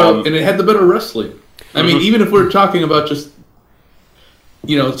better show, and it had the better wrestling. I mean, even if we're talking about just,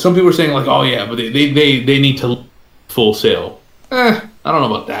 some people are saying like, oh yeah, but they need to Full Sail. I don't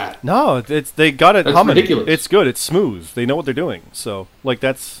know about that. No, they got it. That's ridiculous. It's good. It's smooth. They know what they're doing. So like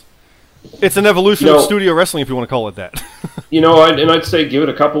it's an evolution of studio wrestling, if you want to call it that. I'd say give it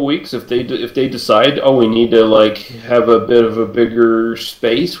a couple weeks if they decide, we need to like have a bit of a bigger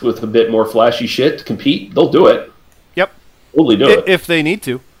space with a bit more flashy shit to compete. They'll do it. Yep, totally do it if they need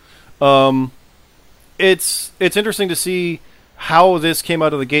to. It's interesting to see how this came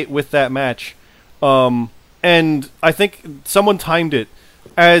out of the gate with that match, and I think someone timed it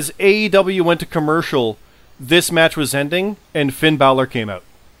as AEW went to commercial. This match was ending, and Finn Balor came out.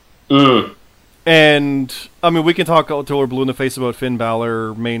 And, I mean, we can talk till we're blue in the face about Finn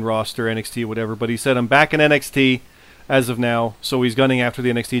Balor, main roster, NXT, whatever, but he said, I'm back in NXT as of now, so he's gunning after the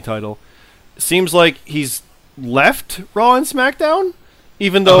NXT title. Seems like he's left Raw and SmackDown,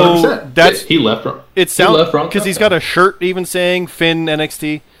 even though 100%. He left Raw. It sounds, because he's got a shirt even saying Finn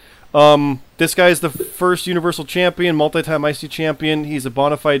NXT. This guy is the first Universal Champion, multi-time IC Champion. He's a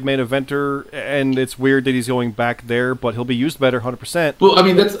bona fide main eventer, and it's weird that he's going back there, but he'll be used better, 100%. Well, I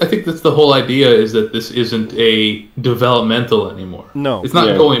mean, I think that's the whole idea, is that this isn't a developmental anymore. No. It's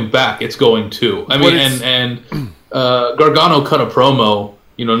not going back, it's going to. I mean, and Gargano cut a promo,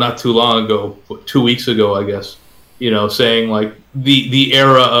 not too long ago, 2 weeks ago, I guess, saying, like, the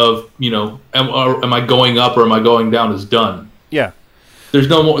era of, am I going up or am I going down is done. Yeah. This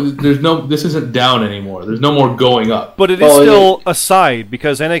isn't down anymore. There's no more going up. But it is still a side,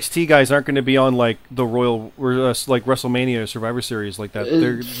 because NXT guys aren't going to be on like the Royal, like WrestleMania or Survivor Series like that.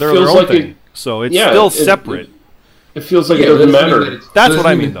 They're their own thing. So it's still separate. It feels like it doesn't matter. That's what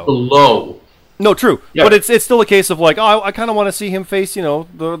I mean, though. Below. No, true. Yeah. But it's still a case of like, I kind of want to see him face,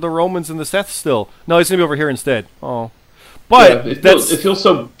 the Romans and the Seth still. No, he's going to be over here instead. Oh. But it feels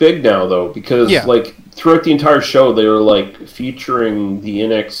so big now, though, because like throughout the entire show, they were like featuring the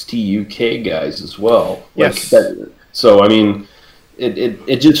NXT UK guys as well. Yes. So I mean,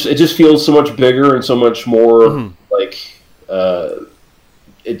 it just feels so much bigger and so much more like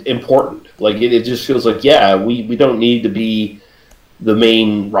important. Like it just feels like we don't need to be the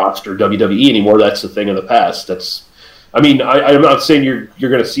main roster WWE anymore. That's the thing of the past. I'm not saying you're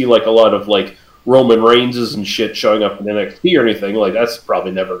going to see like a lot of like Roman Reigns and shit showing up in NXT or anything. Like that's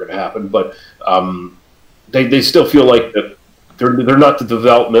probably never going to happen. But they still feel like that they're not the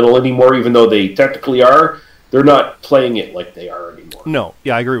developmental anymore, even though they technically are. They're not playing it like they are anymore. No,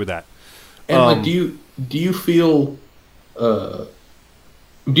 yeah, I agree with that. And like, do you feel that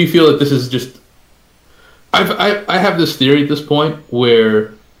this is just? I have this theory at this point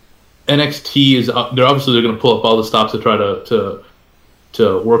where NXT is they're going to pull up all the stops to try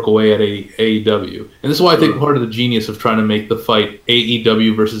to work away at AEW, and this is why I think part of the genius of trying to make the fight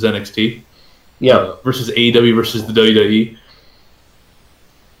AEW versus NXT, versus AEW versus the WWE,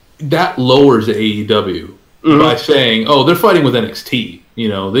 that lowers AEW by saying, "Oh, they're fighting with NXT." You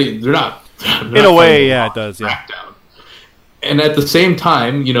know, they're not. In a way, yeah, it does. Yeah. And at the same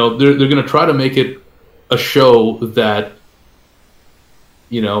time, you know, they're going to try to make it a show that,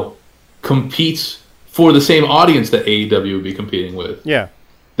 you know, competes for the same audience that AEW would be competing with. Yeah.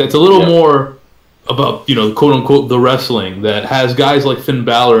 That's a little more about, you know, quote unquote, the wrestling that has guys like Finn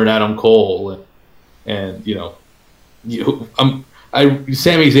Balor and Adam Cole and you know,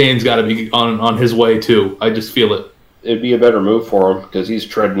 Sami Zayn's got to be on his way too. I just feel it. It'd be a better move for him because he's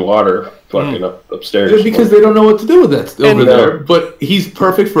treading water fucking upstairs. Yeah, because they don't know what to do with that over there. But he's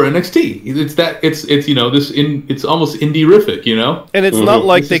perfect for NXT. It's you know, it's almost indie-rific, you know? And it's not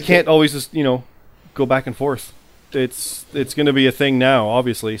like they can't always just, you know, go back and forth. It's going to be a thing now,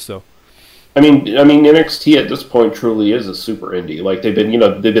 obviously, so. I mean NXT at this point truly is a super indie. Like they've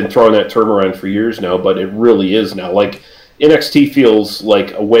been throwing that term around for years now, but it really is now. Like NXT feels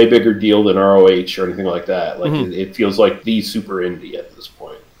like a way bigger deal than ROH or anything like that. Like it feels like the super indie at this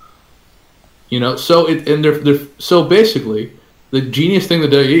point. You know, so so basically the genius thing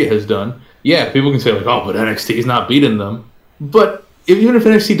that WWE has done. Yeah, people can say like, oh, but NXT is not beating them. But even if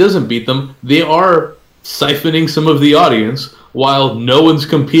NXT doesn't beat them, they are siphoning some of the audience while no one's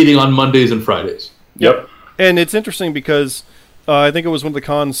competing on Mondays and Fridays. Yep. And it's interesting because I think it was one of the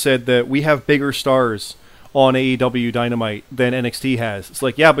cons said that we have bigger stars on AEW Dynamite than NXT has. It's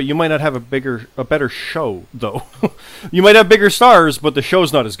like, yeah, but you might not have a better show, though. You might have bigger stars, but the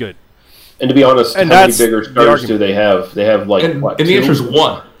show's not as good. And to be honest, how many bigger stars do they have? They have like, and the answer is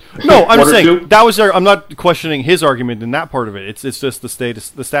one. No, I'm saying that was I'm not questioning his argument in that part of it. It's just the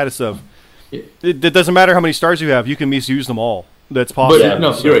status of it doesn't matter how many stars you have. You can misuse them all. That's possible. But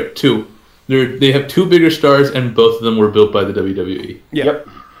no, you're right. Two. They have two bigger stars, and both of them were built by the WWE. Yeah. Yep.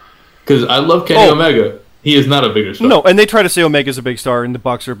 Because I love Kenny Omega. He is not a bigger star. No, and they try to say Omega's a big star, and the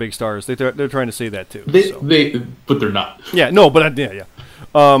Bucks are big stars. They're trying to say that too. But they're not. Yeah, no, but yeah.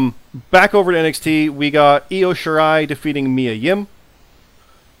 Back over to NXT, we got Io Shirai defeating Mia Yim.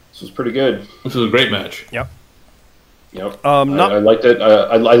 This was pretty good. This was a great match. Yep. I liked it.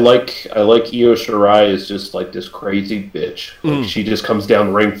 I like Io Shirai is just like this crazy bitch. Like she just comes down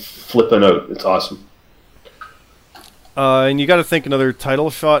the ring flipping out. It's awesome. And you got to think another title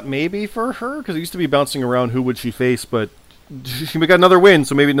shot maybe for her because it used to be bouncing around who would she face, but she got another win,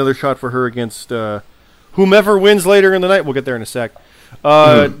 so maybe another shot for her against whomever wins later in the night. We'll get there in a sec.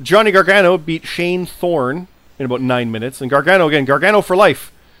 Johnny Gargano beat Shane Thorne in about 9 minutes, and Gargano for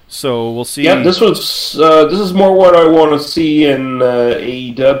life. So we'll see. Yeah, this is more what I want to see in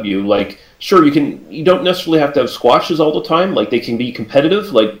AEW. Like, sure, you don't necessarily have to have squashes all the time. Like, they can be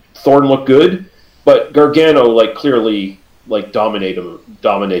competitive. Like, Thorne looked good, but Gargano like clearly like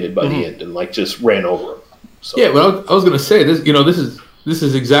dominated by the end and like just ran over him. So. Yeah, well, I was going to say this. You know, this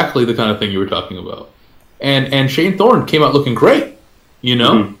is exactly the kind of thing you were talking about. And Shane Thorne came out looking great. You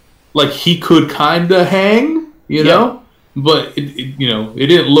know, like he could kind of hang. You know. But it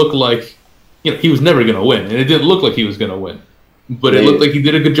didn't look like, he was never going to win, and it didn't look like he was going to win. But it looked like he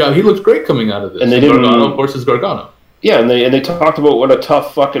did a good job. He looked great coming out of this. And Gargano, of course, is Gargano. Yeah, and they talked about what a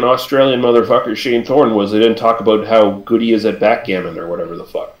tough fucking Australian motherfucker Shane Thorne was. They didn't talk about how good he is at backgammon or whatever the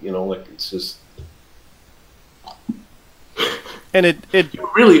fuck. You know, like it's just. And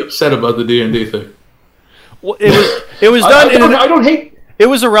you're really upset about the D&D thing. Well, it was done. I don't hate. It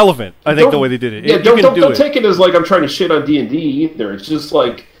was irrelevant, I think, the way they did it. Yeah, don't take it as like I'm trying to shit on D&D either. It's just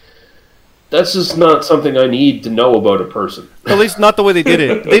like, that's just not something I need to know about a person. At least not the way they did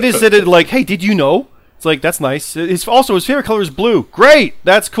it. They just did it like, hey, did you know? It's like, that's nice. His favorite color is blue. Great,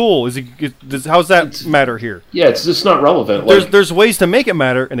 that's cool. How's that matter here? Yeah, it's just not relevant. There's ways to make it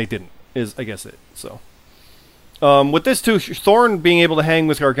matter, and they didn't, is I guess it. So, with this too, Thorne being able to hang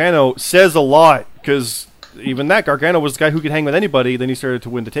with Gargano says a lot, because even that, Gargano was the guy who could hang with anybody. Then he started to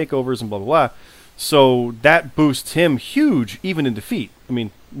win the takeovers and blah, blah, blah. So that boosts him huge, even in defeat. I mean,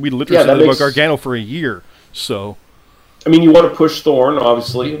 we literally said about Gargano for a year. So, I mean, you want to push Thorne,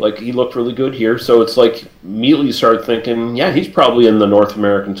 obviously. Like, he looked really good here. So it's like, immediately you start thinking, yeah, he's probably in the North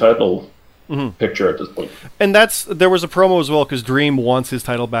American title picture at this point. And there was a promo as well, because Dream wants his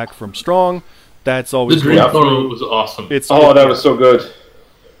title back from Strong. That's always the Dream promo was awesome. That was so good.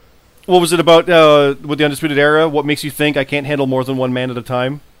 What was it about with the Undisputed Era? What makes you think I can't handle more than one man at a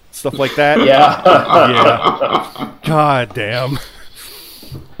time? Stuff like that. Yeah. God damn.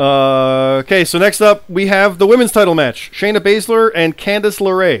 Okay, so next up we have the women's title match: Shayna Baszler and Candice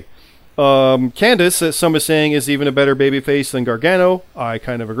LeRae. Candice, as some is saying, is even a better babyface than Gargano. I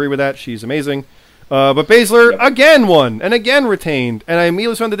kind of agree with that. She's amazing. But Baszler again won and again retained. And I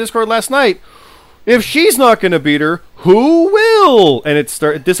immediately found the Discord last night. If she's not going to beat her, who will? And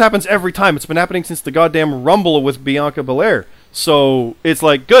this happens every time. It's been happening since the goddamn Rumble with Bianca Belair. So it's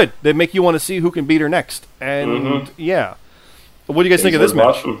like, good. They make you want to see who can beat her next. And yeah. What do you guys think of this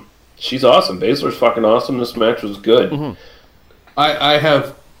match? Awesome. She's awesome. Baszler's fucking awesome. This match was good. I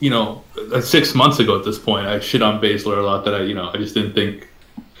have, 6 months ago at this point, I shit on Baszler a lot that I just didn't think.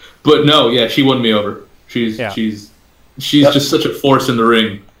 But no, yeah, she won me over. She's just such a force in the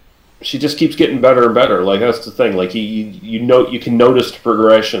ring. She just keeps getting better and better. Like, that's the thing. Like, you can notice the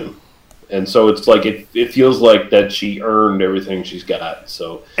progression. And so it's like, it feels like that she earned everything she's got.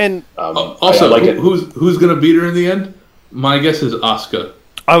 So, and also, I like who's going to beat her in the end? My guess is Asuka.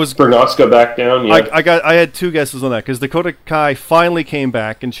 Bring Asuka back down. Yeah. I had two guesses on that, because Dakota Kai finally came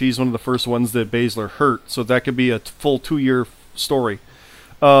back, and she's one of the first ones that Baszler hurt. So that could be a full 2-year story.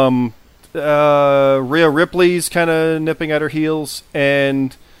 Rhea Ripley's kind of nipping at her heels,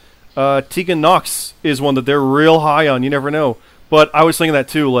 and Tegan Nox is one that they're real high on. You never know. But I was thinking that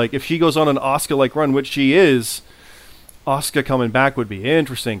too. Like, if she goes on an Asuka-like run, which she is, Asuka coming back would be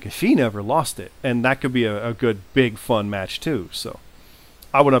interesting, because she never lost it. And that could be a good, big, fun match too. So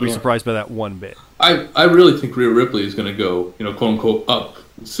I would not be surprised by that one bit. I really think Rhea Ripley is going to go, quote-unquote, up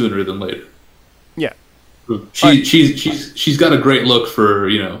sooner than later. Yeah. She's got a great look for,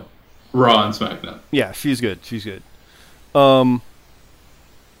 Raw and SmackDown. Yeah, she's good. She's good.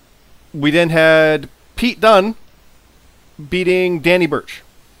 We then had Pete Dunne beating Danny Burch.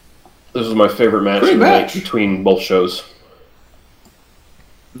 This is my favorite match of the night between both shows.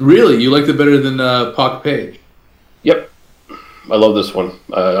 Really? You liked it better than Pac Page? Yep. I love this one.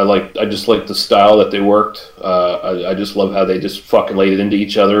 I just like the style that they worked. I just love how they just fucking laid it into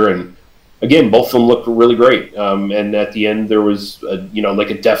each other. And again, both of them looked really great. And at the end, there was a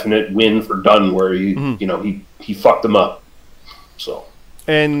definite win for Dunne, where he fucked them up. So.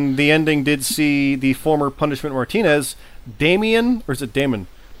 And the ending did see the former Punishment Martinez, Damon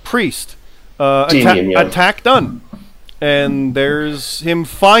Priest, attack Dunne. And there's him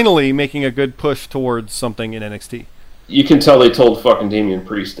finally making a good push towards something in NXT. You can tell they told fucking Damian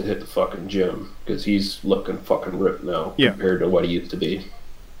Priest to hit the fucking gym, because he's looking fucking ripped now compared to what he used to be.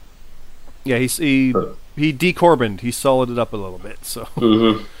 Yeah, he de-Corbined. He solided up a little bit. So,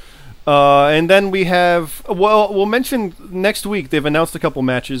 and then we have, we'll mention next week. They've announced a couple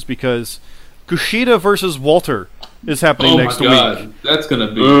matches, because Kushida versus Walter is happening next week. Oh my god, that's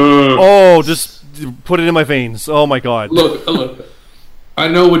gonna be. Oh, just put it in my veins. Oh my god. Look. I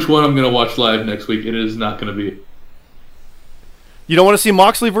know which one I'm gonna watch live next week. It is not gonna be. You don't want to see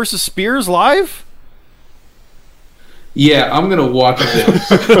Moxley versus Spears live? Yeah, I'm going to watch this.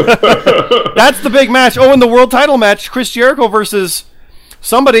 That's the big match. Oh, and the world title match, Chris Jericho versus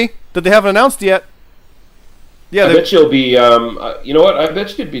somebody that they haven't announced yet. Yeah, I bet you'll be, you know what? I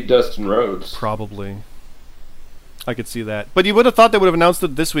bet you'd be Dustin Rhodes. Probably. I could see that. But you would have thought they would have announced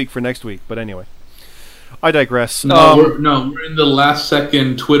it this week for next week. But anyway, I digress. We're in the last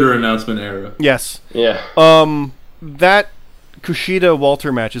second Twitter announcement era. Yes. Yeah. That Kushida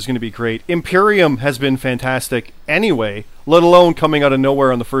Walter match is going to be great. Imperium has been fantastic anyway, let alone coming out of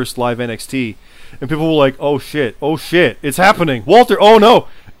nowhere on the first live NXT. And people were like, oh shit, it's happening. Walter, oh no.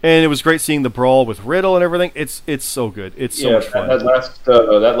 And it was great seeing the brawl with Riddle and everything. It's so good. It's so much fun.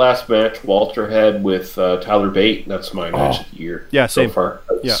 That last match Walter had with Tyler Bate, that's my match of the year. Yeah, same. So far.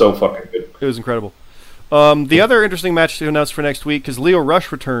 So fucking good. It was incredible. The other interesting match to announce for next week, because Leo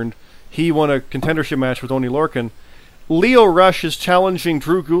Rush returned. He won a contendership match with Oney Lorcan. Leo Rush is challenging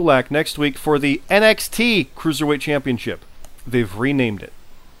Drew Gulak next week for the NXT Cruiserweight Championship. They've renamed it.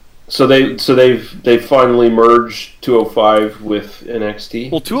 So they've finally merged 205 with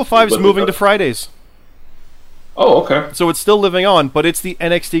NXT. Well, 205 is moving to Fridays. Oh, okay. So it's still living on, but it's the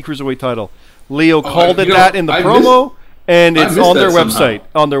NXT Cruiserweight title. Leo called it that in the promo, and it's on their website.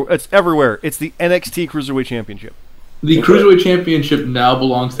 It's everywhere. It's the NXT Cruiserweight Championship. The Cruiserweight Championship now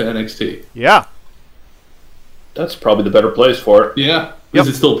belongs to NXT. Yeah. That's probably the better place for it. Yeah. Is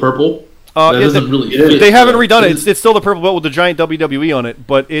it still purple? They haven't redone it. It's still the purple belt with the giant WWE on it,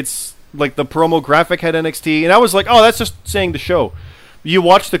 but it's like the promo graphic had NXT, and I was like, oh, that's just saying the show. You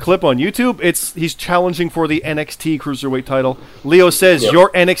watch the clip on YouTube, he's challenging for the NXT Cruiserweight title. Leo says, your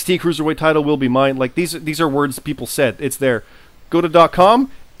NXT Cruiserweight title will be mine. Like, these are words people said. It's there. Go to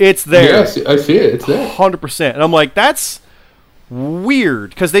 .com, it's there. Yes, I see it. It's there. 100%. And I'm like, that's weird,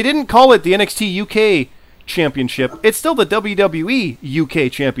 because they didn't call it the NXT UK Championship. It's still the WWE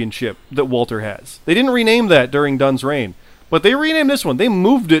UK Championship that Walter has. They didn't rename that during Dunn's reign, but they renamed this one. They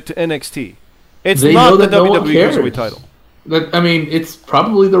moved it to NXT. It's not the WWE Cruiserweight title. It's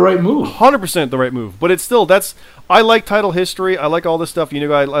probably the right move. 100% the right move, but it's still, I like title history. I like all this stuff. You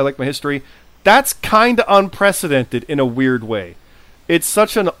know, I like my history. That's kind of unprecedented in a weird way. It's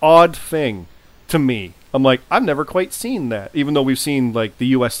such an odd thing to me. I'm like, I've never quite seen that. Even though we've seen like the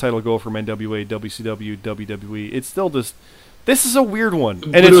U.S. title go from NWA, WCW, WWE, it's still just, this is a weird one,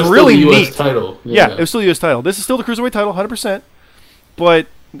 and it's really neat. US title. Yeah, it was still the U.S. title. This is still the Cruiserweight title, 100%, but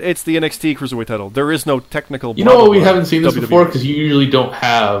it's the NXT Cruiserweight title. There is no technical. You know what? We haven't seen this before because you usually don't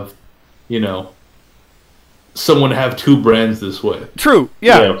have, someone have two brands this way. True.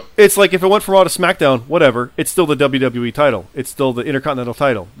 Yeah. It's like if it went from Raw to SmackDown, whatever. It's still the WWE title. It's still the Intercontinental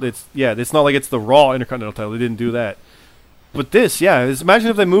title. It's not like it's the Raw Intercontinental title. They didn't do that. But this, imagine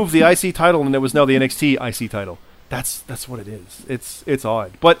if they moved the IC title and it was now the NXT IC title. That's what it is. It's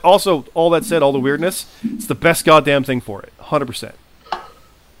odd. But also, all that said, all the weirdness, it's the best goddamn thing for it. 100%.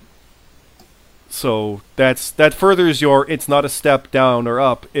 So that furthers your, it's not a step down or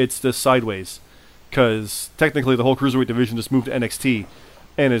up, it's just sideways. Because technically the whole Cruiserweight division just moved to NXT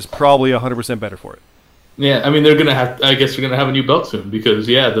and is probably 100% better for it. Yeah, they're going to have, I guess they're going to have a new belt soon because,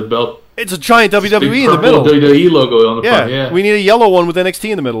 the belt. It's a giant WWE in the middle. WWE logo on the front, yeah. We need a yellow one with NXT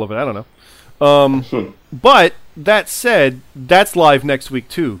in the middle of it. I don't know. But that said, that's live next week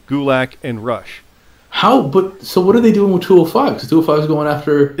too. Gulak and Rush. So what are they doing with 205? Because 205 is going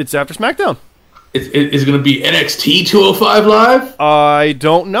after. It's after SmackDown. Is it going to be NXT 205 live? I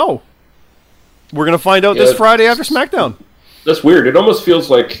don't know. We're going to find out this Friday after SmackDown. That's weird. It almost feels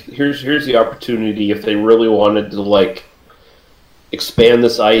like here's the opportunity if they really wanted to expand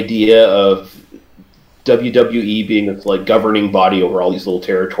this idea of WWE being a governing body over all these little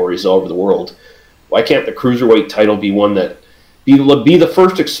territories all over the world. Why can't the Cruiserweight title be one that be the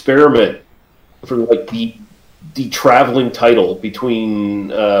first experiment for the traveling title between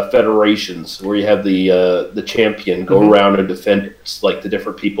federations, where you have the champion go around and defend the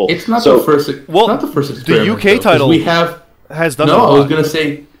different people. It's not the first. Not the first experiment. The UK title has done. No, I was gonna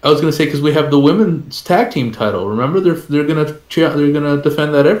say because we have the women's tag team title. Remember, they're gonna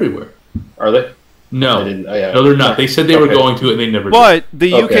defend that everywhere. Are they? No, no, they're not. They said they were going to, and they never did. But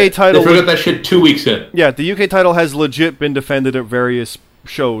the UK title, they forgot that shit 2 weeks in. Yeah, the UK title has legit been defended at various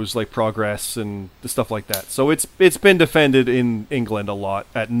shows like Progress and the stuff like that. So it's been defended in England a lot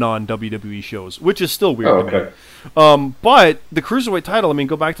at non-WWE shows, which is still weird to me. But the Cruiserweight title,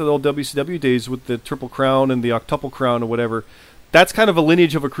 go back to the old WCW days with the Triple Crown and the Octuple Crown or whatever. That's kind of a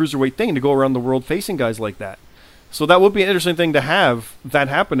lineage of a Cruiserweight thing to go around the world facing guys like that. So that would be an interesting thing to have that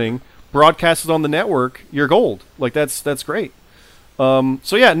happening. Broadcasted on the network, you're gold. That's great. So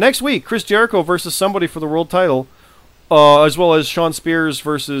next week, Chris Jericho versus somebody for the world title. As well as Shawn Spears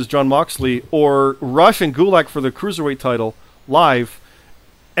versus Jon Moxley, or Rush and Gulak for the Cruiserweight title, live,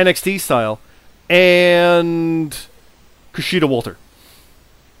 NXT style, and Kushida Walter.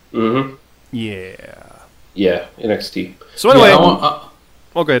 Mm-hmm. Yeah. Yeah, NXT. So anyway,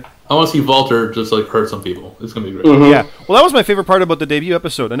 good. I want to see Walter just hurt some people. It's gonna be great. Mm-hmm. Yeah. Well, that was my favorite part about the debut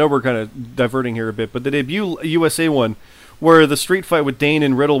episode. I know we're kind of diverting here a bit, but the debut USA one, where the street fight with Dane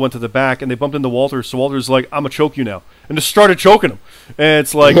and Riddle went to the back and they bumped into Walter, so Walter's like, I'm going to choke you now. And just started choking him. And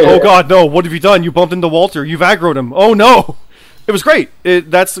it's like, oh God, no, what have you done? You bumped into Walter. You've aggroed him. Oh no. It was great.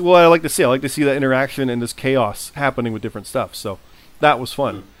 That's what I like to see. I like to see that interaction and this chaos happening with different stuff. So that was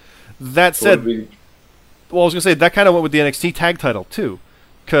fun. That said, I was going to say, that kind of went with the NXT tag title too.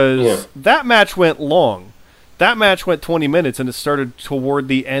 Because that match went long. That match went 20 minutes and it started toward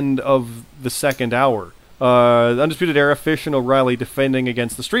the end of the second hour. The Undisputed Era, Fish and O'Reilly defending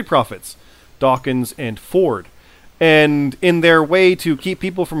against the Street Profits, Dawkins and Ford. And in their way to keep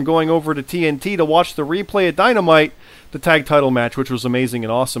people from going over to TNT to watch the replay of Dynamite, the tag title match, which was amazing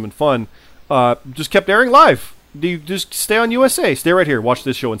and awesome and fun, just kept airing live. You just stay on USA. Stay right here. Watch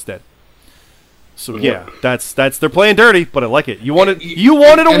this show instead. So that's they're playing dirty, but I like it. You wanted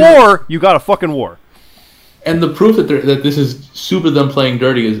a war, you got a fucking war. And the proof that this is super them playing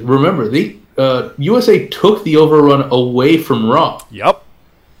dirty is, remember, USA took the overrun away from Raw. Yep.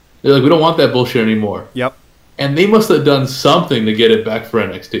 They're like, we don't want that bullshit anymore. Yep. and they must have done something to get it back for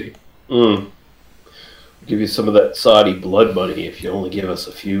NXT. Give you some of that Saudi blood money if you only give us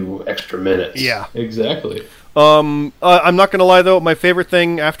a few extra minutes. Yeah, exactly. I'm not gonna lie though. My favorite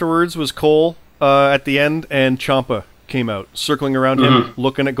thing afterwards was Cole at the end, and Ciampa came out, circling around him,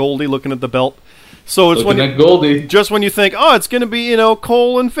 looking at Goldie, looking at the belt. So it's Goldie. Just when you think, oh, it's gonna be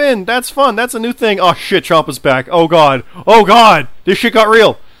Cole and Finn. That's fun. That's a new thing. Oh shit, Ciampa's back. Oh god, this shit got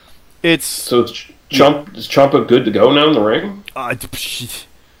real. So is Ciampa good to go now in the ring?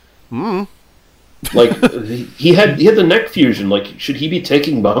 Like he had the neck fusion. Like, should he be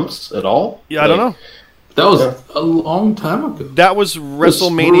taking bumps at all? Yeah, I don't know. That was a long time ago. That was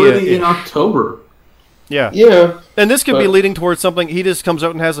WrestleMania in October. Yeah. And this could be leading towards something. He just comes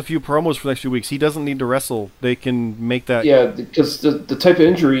out and has a few promos for the next few weeks. He doesn't need to wrestle. They can make that. Yeah, because the type of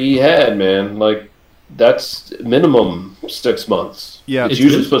injury he had, man, like, that's minimum 6 months. Yeah. It's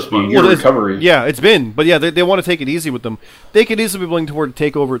usually supposed to be a year recovery. Yeah, it's been. But yeah, they want to take it easy with them. They could easily be willing toward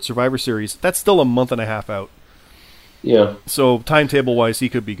take over at Survivor Series. That's still a month and a half out. Yeah. So timetable-wise, he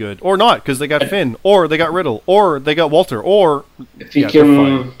could be good. Or not, because they got Finn, or they got Riddle, or they got Walter, or... If he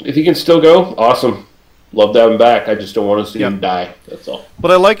can still go, awesome. Love to have him back. I just don't want to see him die. That's all.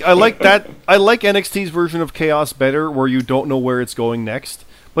 But I like that. I like NXT's version of Chaos better, where you don't know where it's going next.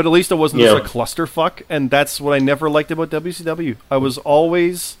 But at least it wasn't just a clusterfuck, and that's what I never liked about WCW. I was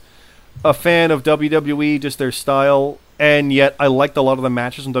always a fan of WWE, just their style, and yet I liked a lot of the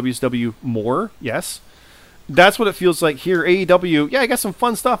matches in WCW more. Yes, that's what it feels like here. AEW, yeah, I got some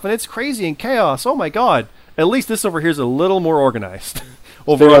fun stuff, and it's crazy and chaos. Oh my god! At least this over here is a little more organized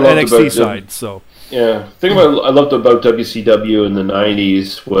over on the NXT side. So. Yeah, the thing I loved about WCW in the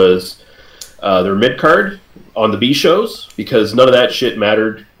 90s was their mid-card on the B shows, because none of that shit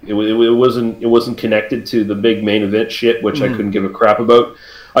mattered. It wasn't connected to the big main event shit, which I couldn't give a crap about.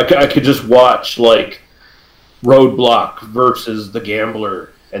 I could just watch, like, Roadblock versus The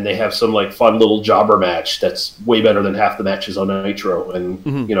Gambler, and they have some, like, fun little jobber match that's way better than half the matches on Nitro, and,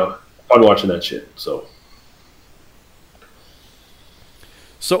 fun watching that shit, so...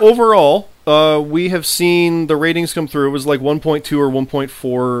 So overall, we have seen the ratings come through. It was like 1.2 or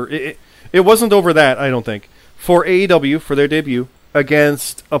 1.4. It wasn't over that, I don't think, for AEW for their debut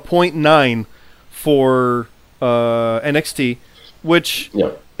against a 0.9 for NXT, which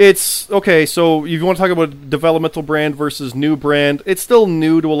it's okay. So if you want to talk about developmental brand versus new brand, it's still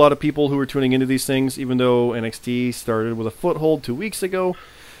new to a lot of people who are tuning into these things, even though NXT started with a foothold 2 weeks ago.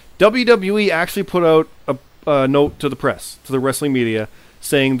 WWE actually put out a note to the press, to the wrestling media,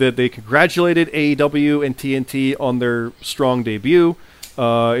 saying that they congratulated AEW and TNT on their strong debut.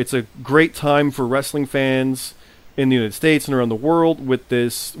 It's a great time for wrestling fans in the United States and around the world with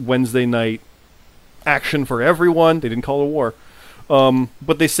this Wednesday night action for everyone. They didn't call it a war.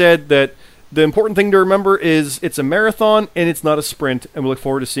 But they said that the important thing to remember is it's a marathon and it's not a sprint, and we look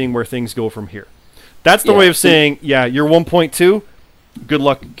forward to seeing where things go from here. That's the way of saying, you're 1.2. Good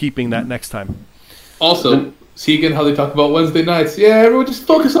luck keeping that next time. Also... See again how they talk about Wednesday nights. Yeah, everyone just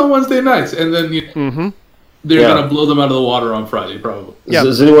focus on Wednesday nights, and then they're gonna blow them out of the water on Friday, probably. Yeah,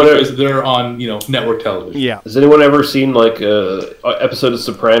 because they're on network television. Yeah. Has anyone ever seen like a episode of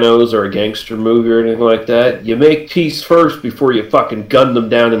Sopranos or a gangster movie or anything like that? You make peace first before you fucking gun them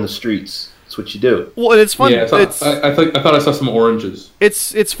down in the streets. That's what you do. Well, and it's fun. Yeah, I thought I saw some oranges.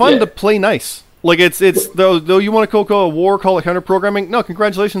 It's fun to play nice. Like it's though you want to call a war, call it counter programming. No,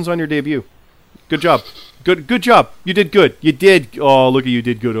 congratulations on your debut. Good job. Good job. You did good. You did. Oh, look at you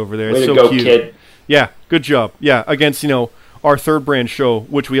did good over there. Way it's to so go, cute. kid. Yeah, good job. Yeah, against, our third brand show,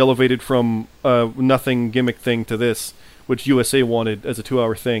 which we elevated from nothing gimmick thing to this, which USA wanted as a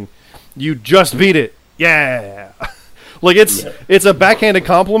 2-hour thing. You just beat it. Yeah. Like it's a backhanded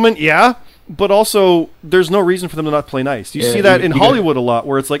compliment, yeah, but also there's no reason for them to not play nice. You see that in Hollywood a lot,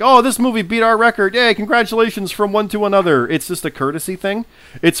 where it's like, oh, this movie beat our record. Yay, congratulations from one to another. It's just a courtesy thing.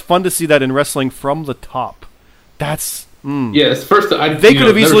 It's fun to see that in wrestling from the top. That's... Yeah, it's first. They could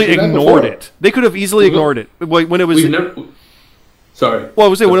have easily ignored it. They could have easily ignored it when it was. Sorry. Well, I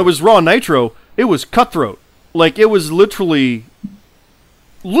was saying when it was Raw Nitro, it was cutthroat. Like it was literally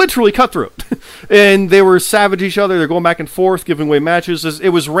cutthroat, and they were savage each other. They're going back and forth, giving away matches. It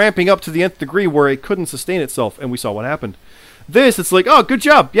was ramping up to the nth degree where it couldn't sustain itself, and we saw what happened. This, it's like, oh, good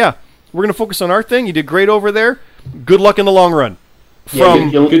job. Yeah, we're gonna focus on our thing. You did great over there. Good luck in the long run.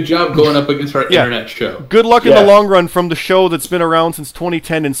 Good job going up against our internet show. Good luck in the long run from the show that's been around since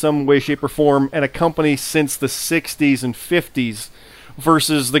 2010 in some way, shape, or form, and a company since the 60s and 50s,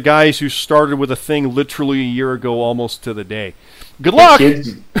 versus the guys who started with a thing literally a year ago, almost to the day. Good luck.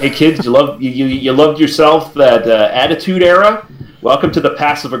 Hey kids, you loved yourself that Attitude Era. Welcome to the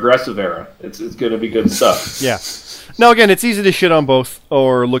passive-aggressive era. It's going to be good stuff. Yeah. Now, again, it's easy to shit on both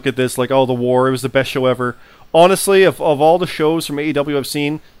or look at this like, oh, The War, it was the best show ever. Honestly, of all the shows from AEW I've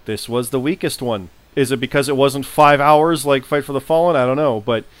seen, this was the weakest one. Is it because it wasn't 5 hours like Fight for the Fallen? I don't know.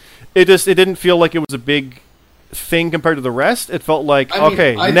 But it didn't feel like it was a big thing compared to the rest. It felt like,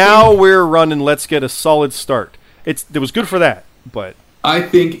 now we're running, let's get a solid start. It was good for that, but... I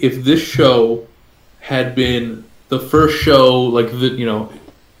think if this show had been the first show, like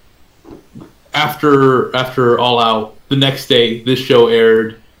after All Out, the next day this show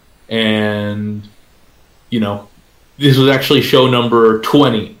aired, and this was actually show number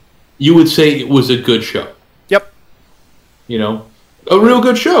 20, you would say it was a good show. Yep. A real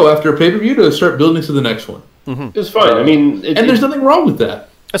good show after a pay-per-view to start building to the next one. Mm-hmm. It was fine. And there's nothing wrong with that.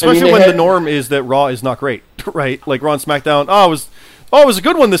 Especially when the norm is that Raw is not great, right? Like Raw and SmackDown, it was a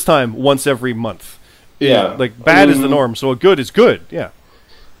good one this time, once every month. Yeah. Like, bad is the norm, so a good is good, yeah.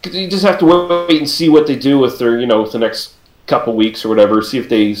 You just have to wait and see what they do with their, with the next couple weeks or whatever, see if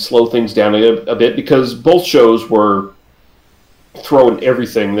they slow things down a bit, because both shows were throwing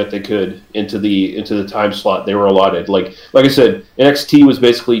everything that they could into the time slot they were allotted. Like I said, NXT was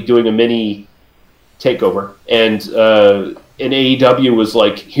basically doing a mini takeover, and AEW was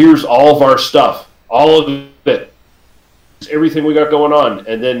like, here's all of our stuff, all of it, everything we got going on,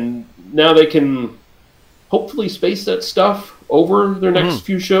 and then now they can hopefully space that stuff over their next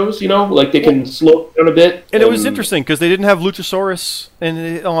few shows, like they can slow it down a bit. And it was interesting because they didn't have Luchasaurus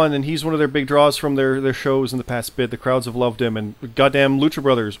and he's one of their big draws from their shows in the past bit. The crowds have loved him, and goddamn Lucha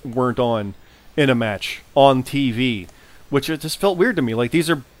Brothers weren't on in a match on TV, which it just felt weird to me. Like, these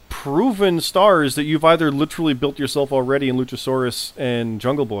are proven stars that you've either literally built yourself already in Luchasaurus and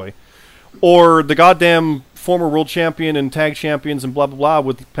Jungle Boy, or the goddamn former world champion and tag champions and blah blah blah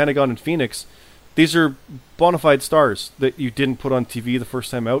with Pentagon and Phoenix. These are bona fide stars that you didn't put on TV the first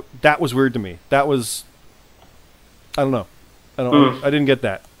time out. That was weird to me. That was... I don't know. I didn't get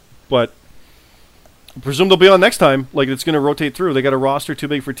that. But I presume they'll be on next time. Like, it's going to rotate through. They got a roster too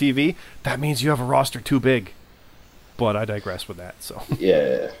big for TV. That means you have a roster too big. But I digress with that, so...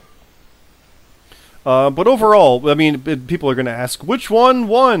 Yeah. But overall, I mean, people are going to ask, which one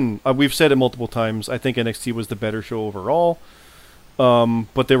won? We've said it multiple times. I think NXT was the better show overall.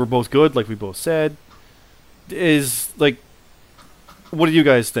 But they were both good, like we both said. What do you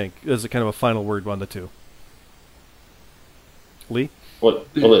guys think as a kind of a final word on the two? Lee?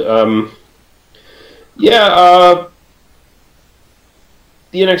 The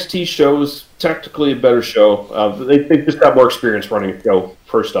NXT show is technically a better show. They just got more experience running a show,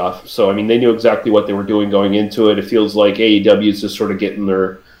 first off. So, I mean, they knew exactly what they were doing going into it. It feels like AEW is just sort of getting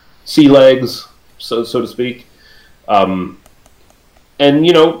their sea legs, so to speak. And,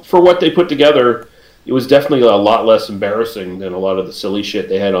 for what they put together, it was definitely a lot less embarrassing than a lot of the silly shit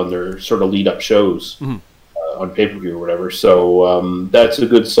they had on their sort of lead-up shows on pay-per-view or whatever. So that's a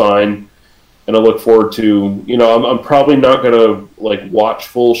good sign. And I look forward to, I'm probably not going to, watch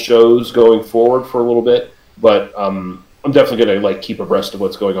full shows going forward for a little bit. But I'm definitely going to, keep abreast of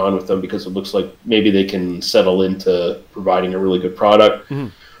what's going on with them, because it looks like maybe they can settle into providing a really good product.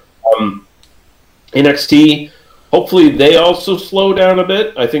 NXT... Hopefully they also slow down a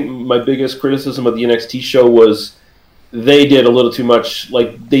bit. I think my biggest criticism of the NXT show was they did a little too much.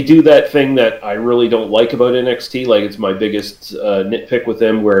 They do that thing that I really don't like about NXT. It's my biggest nitpick with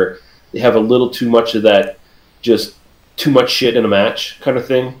them, where they have a little too much of that, just too much shit in a match kind of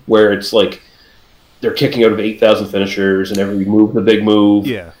thing, where it's like they're kicking out of 8,000 finishers and every move a big move.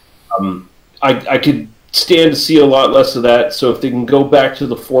 Yeah. I could stand to see a lot less of that. So if they can go back to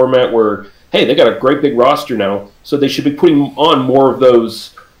the format where, hey, they got a great big roster now, so they should be putting on more of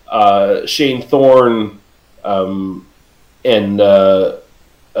those Shane Thorne and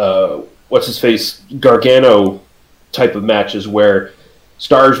what's-his-face, Gargano type of matches where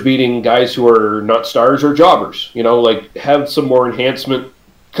stars beating guys who are not stars or jobbers. Have some more enhancement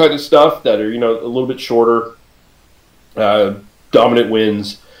kind of stuff that are, a little bit shorter, dominant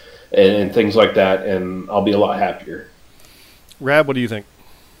wins, and things like that, and I'll be a lot happier. Rab, what do you think?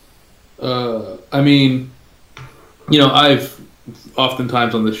 I've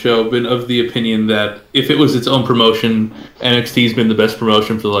oftentimes on the show been of the opinion that if it was its own promotion, NXT's been the best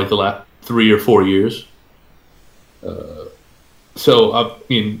promotion for the last 3 or 4 years. Yes,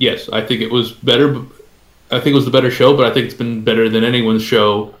 I think it was better. I think it was the better show, but I think it's been better than anyone's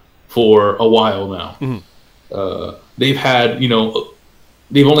show for a while now. They've had,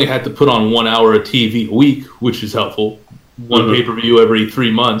 they've only had to put on 1 hour of TV a week, which is helpful. One pay-per-view every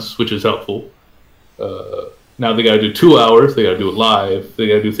 3 months, which is helpful. Now they got to do 2 hours. They got to do it live. They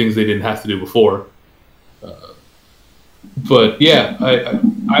got to do things they didn't have to do before. But yeah,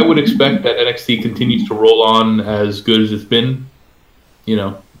 I would expect that NXT continues to roll on as good as it's been. You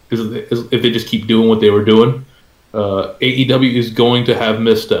know, if they just keep doing what they were doing. AEW is going to have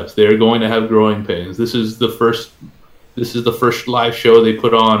missteps. They're going to have growing pains. This is the first live show they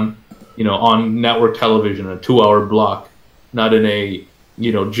put on, you know, on network television, a 2-hour block, not in a,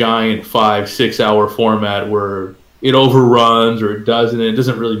 you know, giant 5-6 hour format where it overruns or it doesn't. It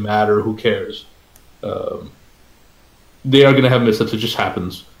doesn't really matter. Who cares? They are going to have missteps. It just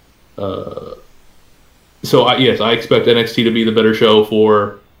happens. So I expect NXT to be the better show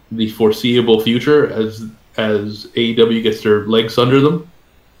for the foreseeable future as AEW gets their legs under them.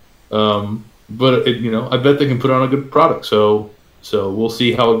 But you know, I bet they can put on a good product. So we'll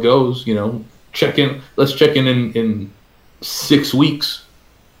see how it goes. You know, let's check in 6 weeks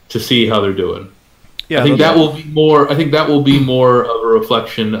to see how they're doing. Yeah, I think that will be more of a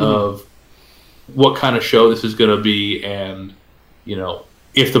reflection of what kind of show this is going to be, and you know,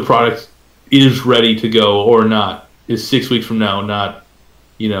 if the product is ready to go or not is 6 weeks from now, not,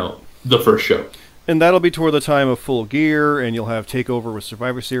 you know, the first show. And that'll be toward the time of Full Gear, and you'll have TakeOver with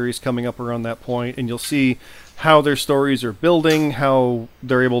Survivor Series coming up around that point, and you'll see how their stories are building, how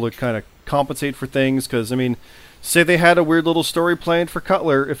they're able to kind of compensate for things, because, I mean, say they had a weird little story planned for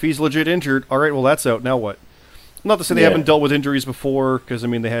Cutler. If he's legit injured, all right, well, that's out. Now what? Not to say they haven't dealt with injuries before, because, I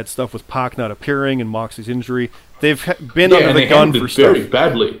mean, they had stuff with Pac not appearing and Moxley's injury. They've been under the gun for stuff. Very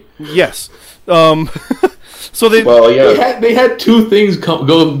badly. Yes. So they had two things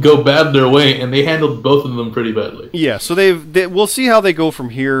go bad their way, and they handled both of them pretty badly. Yeah, so we'll see how they go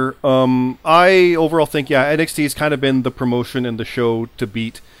from here. I overall think NXT has kind of been the promotion and the show to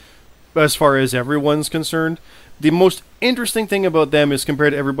beat as far as everyone's concerned. The most interesting thing about them is,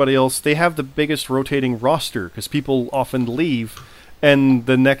 compared to everybody else, they have the biggest rotating roster because people often leave, and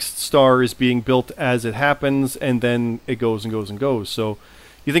the next star is being built as it happens, and then it goes and goes and goes. So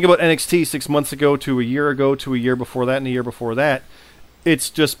you think about NXT 6 months ago to a year ago to a year before that and a year before that,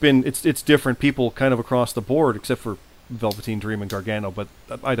 it's just been it's different people kind of across the board, except for Velveteen Dream and Gargano, but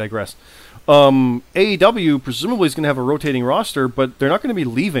I digress. AEW presumably is going to have a rotating roster, but they're not going to be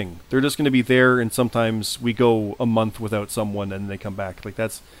leaving. They're just going to be there, and sometimes we go a month without someone and they come back. Like,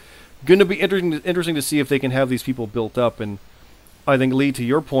 that's going to be interesting to see if they can have these people built up. And I think, Lee, to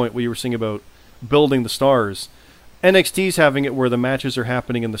your point, what you were saying about building the stars, NXT's having it where the matches are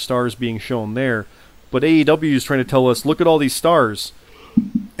happening and the stars being shown there, but AEW is trying to tell us, look at all these stars,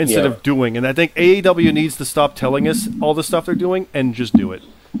 instead of doing. And I think AEW needs to stop telling us all the stuff they're doing and just do it.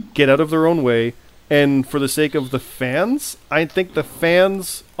 Get out of their own way. And for the sake of the fans, I think the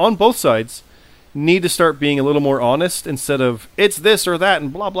fans on both sides need to start being a little more honest instead of, it's this or that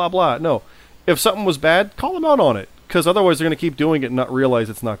and blah, blah, blah. No. If something was bad, call them out on it, because otherwise they're going to keep doing it and not realize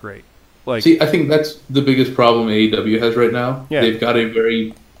it's not great. Like, see, I think that's the biggest problem AEW has right now. Yeah. They've got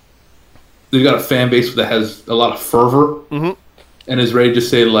a fan base that has a lot of fervor, and is ready to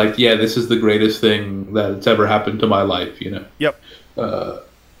say, like, yeah, this is the greatest thing that's ever happened to my life, you know? Yep.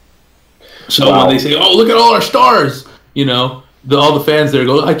 So when they say, oh, look at all our stars, you know, all the fans there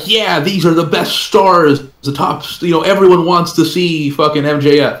go, like, yeah, these are the best stars, the top, you know, everyone wants to see fucking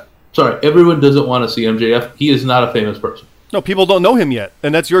MJF. Sorry, everyone doesn't want to see MJF. He is not a famous person. No, people don't know him yet,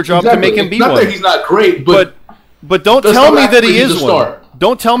 and that's your job to make him be one. Not that he's not great, but don't tell me that he is one.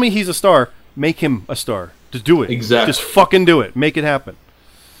 Don't tell me he's a star. Make him a star. Just do it. Exactly. Just fucking do it. Make it happen.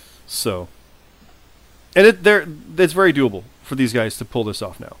 So, and it's very doable for these guys to pull this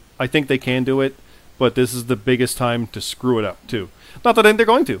off now. I think they can do it, but this is the biggest time to screw it up too. Not that I think they're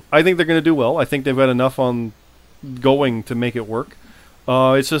going to. I think they're going to do well. I think they've got enough on going to make it work.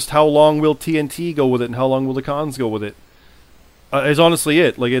 It's just how long will TNT go with it, and how long will the cons go with it? Is honestly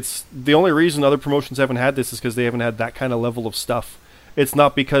it. Like, it's the only reason other promotions haven't had this is because they haven't had that kind of level of stuff. It's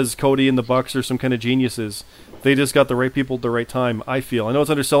not because Cody and the Bucks are some kind of geniuses. They just got the right people at the right time, I feel. I know it's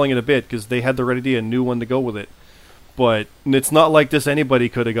underselling it a bit because they had the right idea and knew when to go with it. But it's not like this anybody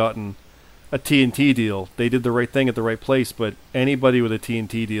could have gotten a TNT deal. They did the right thing at the right place, but anybody with a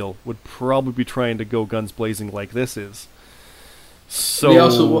TNT deal would probably be trying to go guns blazing like this is.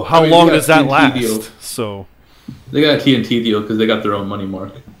 So how long does that last? Deal. So they got a TNT deal because they got their own money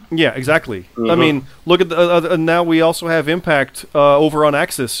mark. Yeah, exactly. I mean, look at the now we also have Impact over on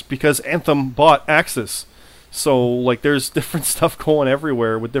Axis because Anthem bought Axis. So, like, there's different stuff going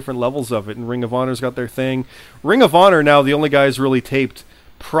everywhere with different levels of it, and Ring of Honor's got their thing. Ring of Honor now, the only guys really taped,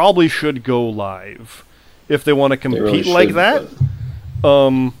 probably should go live if they want to compete like that.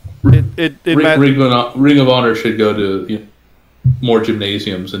 Ring of Honor should go to more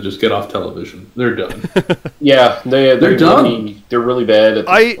gymnasiums and just get off television. They're done. Yeah, they're done. They're really bad at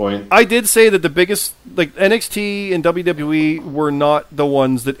this point. I did say that the biggest, like, NXT and WWE were not the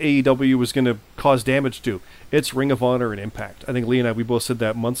ones that AEW was going to cause damage to. It's Ring of Honor and Impact. I think Lee and I, we both said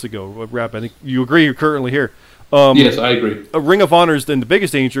that months ago. Rap, I think you agree. You're currently here. Yes, I agree. Ring of Honor is in the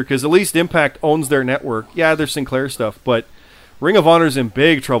biggest danger because at least Impact owns their network. Yeah, there's Sinclair stuff, but Ring of Honor's in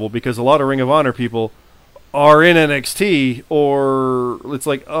big trouble because a lot of Ring of Honor people are in NXT, or it's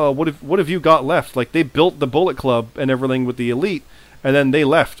like, oh, what have you got left? Like, they built the Bullet Club and everything with the Elite, and then they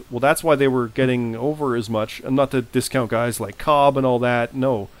left. Well, that's why they were getting over as much, and not to discount guys like Cobb and all that,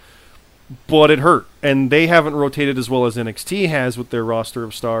 no. But it hurt, and they haven't rotated as well as NXT has with their roster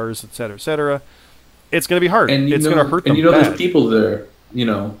of stars, etc., etc. It's going to be hard. And it's going to hurt them. And bad. there's people there,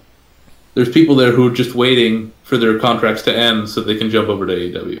 there's people there who are just waiting for their contracts to end so they can jump over to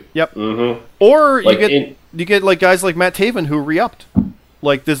AEW. Yep. Mm-hmm. Or you get like guys like Matt Taven who re-upped.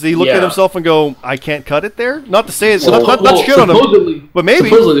 Like, does he look at himself and go, "I can't cut it there"? Not to say it's not shit on him, but maybe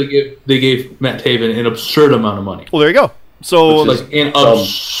supposedly they gave Matt Taven an absurd amount of money. Well, there you go. So like an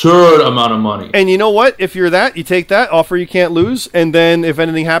absurd amount of money. And you know what? If you're that, you take that offer, you can't lose. And then if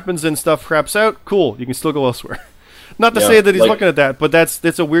anything happens and stuff craps out, cool, you can still go elsewhere. Not to say that he's looking at that, but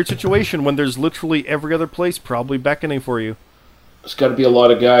that's a weird situation when there's literally every other place probably beckoning for you. There's got to be a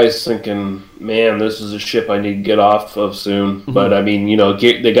lot of guys thinking, man, this is a ship I need to get off of soon. Mm-hmm. But, I mean,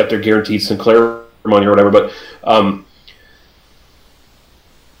 they got their guaranteed Sinclair money or whatever. But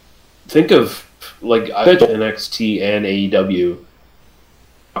think of, like, I bet NXT and AEW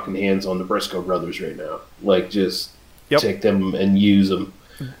fucking hands on the Briscoe brothers right now. Like, just take them and use them.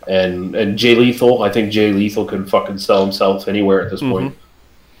 And Jay Lethal, I think Jay Lethal could fucking sell himself anywhere at this point.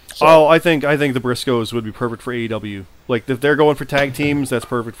 So. Oh, I think the Briscoes would be perfect for AEW. Like, if they're going for tag teams, that's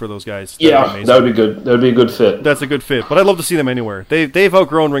perfect for those guys. That would be good. That would be a good fit. That's a good fit. But I'd love to see them anywhere. They've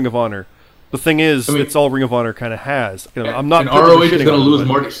outgrown Ring of Honor. The thing is, it's all Ring of Honor kind of has. I'm not. And ROH is going to lose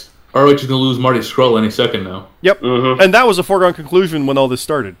Marty. ROH is going to lose Marty Scurll any second now. Yep. Mm-hmm. And that was a foregone conclusion when all this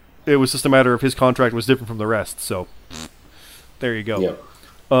started. It was just a matter of his contract was different from the rest. So there you go.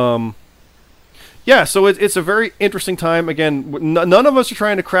 Yep. Yeah, so it's a very interesting time. Again, none of us are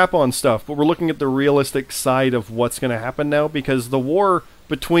trying to crap on stuff, but we're looking at the realistic side of what's going to happen now, because the war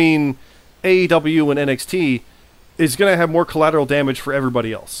between AEW and NXT is going to have more collateral damage for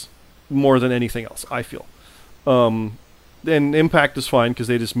everybody else, more than anything else, I feel. And Impact is fine, because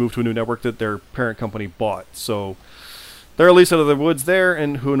they just moved to a new network that their parent company bought, so they're at least out of the woods there,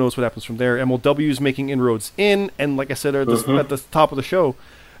 and who knows what happens from there. MLW's making inroads in, and like I said at the top of the show,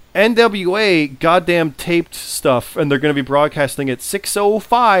 NWA goddamn taped stuff, and they're going to be broadcasting at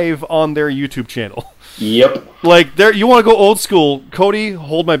 6:05 on their YouTube channel. Yep. Like, you want to go old school, Cody,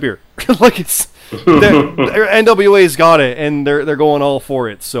 hold my beer. Like, it's NWA's got it, and they're going all for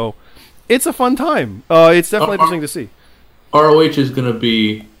it. So it's a fun time. It's definitely interesting to see. ROH is going to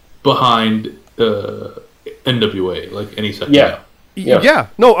be behind NWA like any second. Yeah.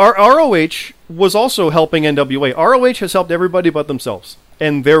 No, ROH was also helping NWA. ROH has helped everybody but themselves.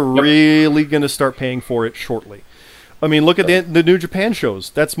 And they're really going to start paying for it shortly. I mean, look at the New Japan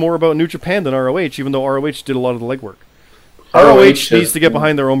shows. That's more about New Japan than ROH, even though ROH did a lot of the legwork. ROH needs to get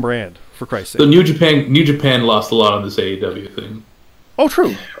behind their own brand, for Christ's sake. So New Japan lost a lot on this AEW thing. Oh,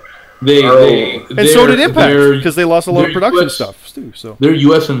 true. And so did Impact, because they lost a lot of production stuff, too. So their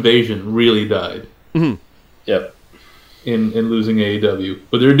U.S. invasion really died. Mm-hmm. Yep. In losing AEW.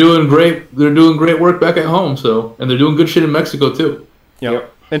 But they're doing great. They're doing great work back at home, and they're doing good shit in Mexico, too.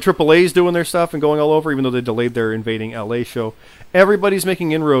 Yep. And AAA's doing their stuff and going all over, even though they delayed their Invading LA show. Everybody's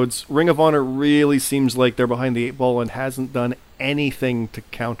making inroads. Ring of Honor really seems like they're behind the 8 ball and hasn't done anything to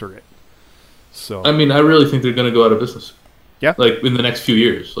counter it. So I mean, I really think they're going to go out of business. Yeah. Like, in the next few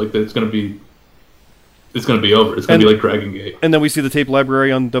years. Like, it's going to be over. It's going to be like Dragon Gate. And then we see the tape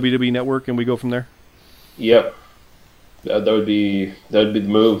library on WWE Network, and we go from there? Yep. That would be the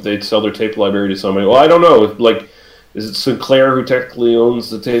move. They'd sell their tape library to somebody. Well, I don't know. Like, is it Sinclair who technically owns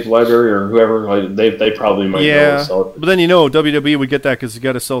the tape library, or whoever? They probably might sell it. But then WWE would get that because you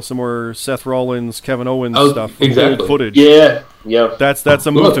got to sell some more Seth Rollins, Kevin Owens stuff, exactly. Old footage. Yeah. That's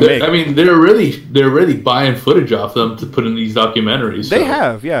a move to make. I mean, they're already buying footage off them to put in these documentaries. They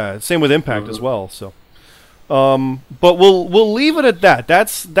have, yeah. Same with Impact as well. So, but we'll leave it at that.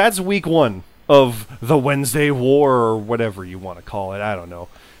 That's week 1 of the Wednesday War, or whatever you want to call it. I don't know.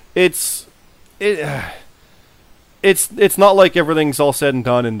 It's not like everything's all said and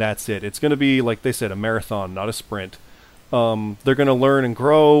done and that's it. It's going to be, like they said, a marathon, not a sprint. They're going to learn and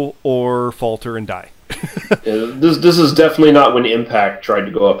grow or falter and die. This is definitely not when Impact tried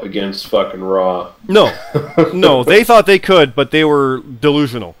to go up against fucking Raw. No, they thought they could, but they were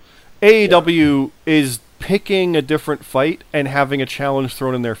delusional. AEW is picking a different fight and having a challenge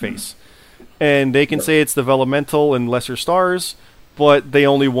thrown in their face. And they can say it's developmental and lesser stars, but they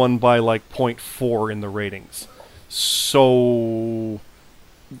only won by like 0.4 in the ratings. So,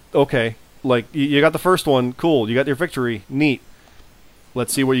 okay, like you got the first one, cool, you got your victory, neat.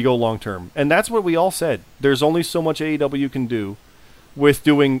 Let's see where you go long term. And that's what we all said. There's only so much AEW can do with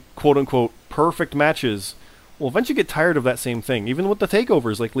doing quote unquote perfect matches. Well, eventually you get tired of that same thing. Even with the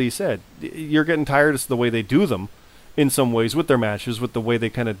takeovers, like Lee said, you're getting tired of the way they do them in some ways with their matches, with the way they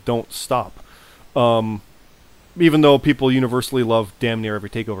kind of don't stop. Even though people universally love damn near every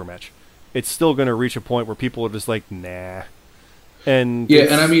takeover match, it's still going to reach a point where people are just like, nah. And yeah,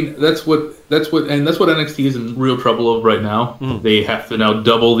 and I mean that's what NXT is in real trouble of right now. Mm-hmm. They have to now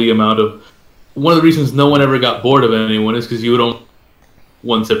double the amount of. One of the reasons no one ever got bored of anyone is because you would only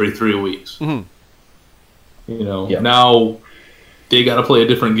once every 3 weeks. Mm-hmm. Now they got to play a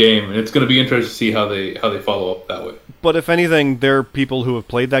different game, and it's going to be interesting to see how they follow up that way. But if anything, they're people who have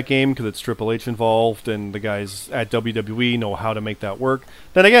played that game because it's Triple H involved, and the guys at WWE know how to make that work.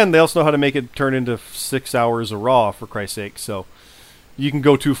 Then again, they also know how to make it turn into 6 hours of Raw, for Christ's sake. So you can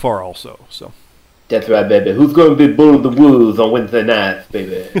go too far, also. So that's right, baby. Who's going to be Bull of the Wolves on Wednesday night,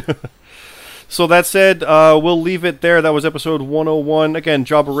 baby? So that said, we'll leave it there. That was episode 101. Again,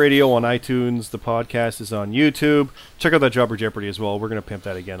 Jobber Radio on iTunes. The podcast is on YouTube. Check out that Jobber Jeopardy as well. We're going to pimp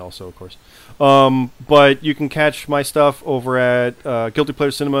that again also, of course. But you can catch my stuff over at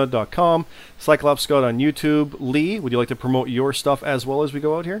GuiltyPleasureCinema.com. Cyclops Scott on YouTube. Lee, would you like to promote your stuff as well as we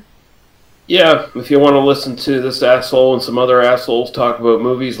go out here? Yeah, if you want to listen to this asshole and some other assholes talk about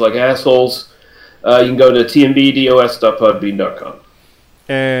movies like assholes, you can go to tmbdos.podbean.com.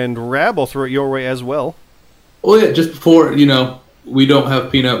 And Rab, I'll throw it your way as well. Oh yeah, just before, we don't have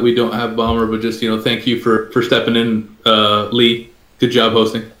Peanut, we don't have Bomber, but just, thank you for stepping in, Lee. Good job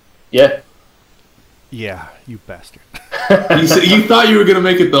hosting. Yeah. Yeah, you bastard. You thought you were going to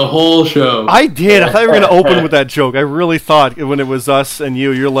make it the whole show. I did. I thought you were going to open with that joke. I really thought when it was us and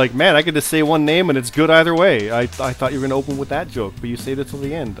you're like, man, I could just say one name and it's good either way. I thought you were going to open with that joke, but you saved it till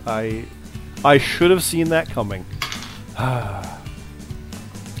the end. I should have seen that coming.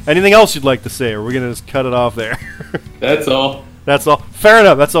 Anything else you'd like to say, or are we going to just cut it off there? That's all. That's all. Fair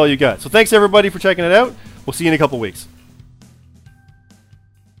enough. That's all you got. So thanks, everybody, for checking it out. We'll see you in a couple weeks.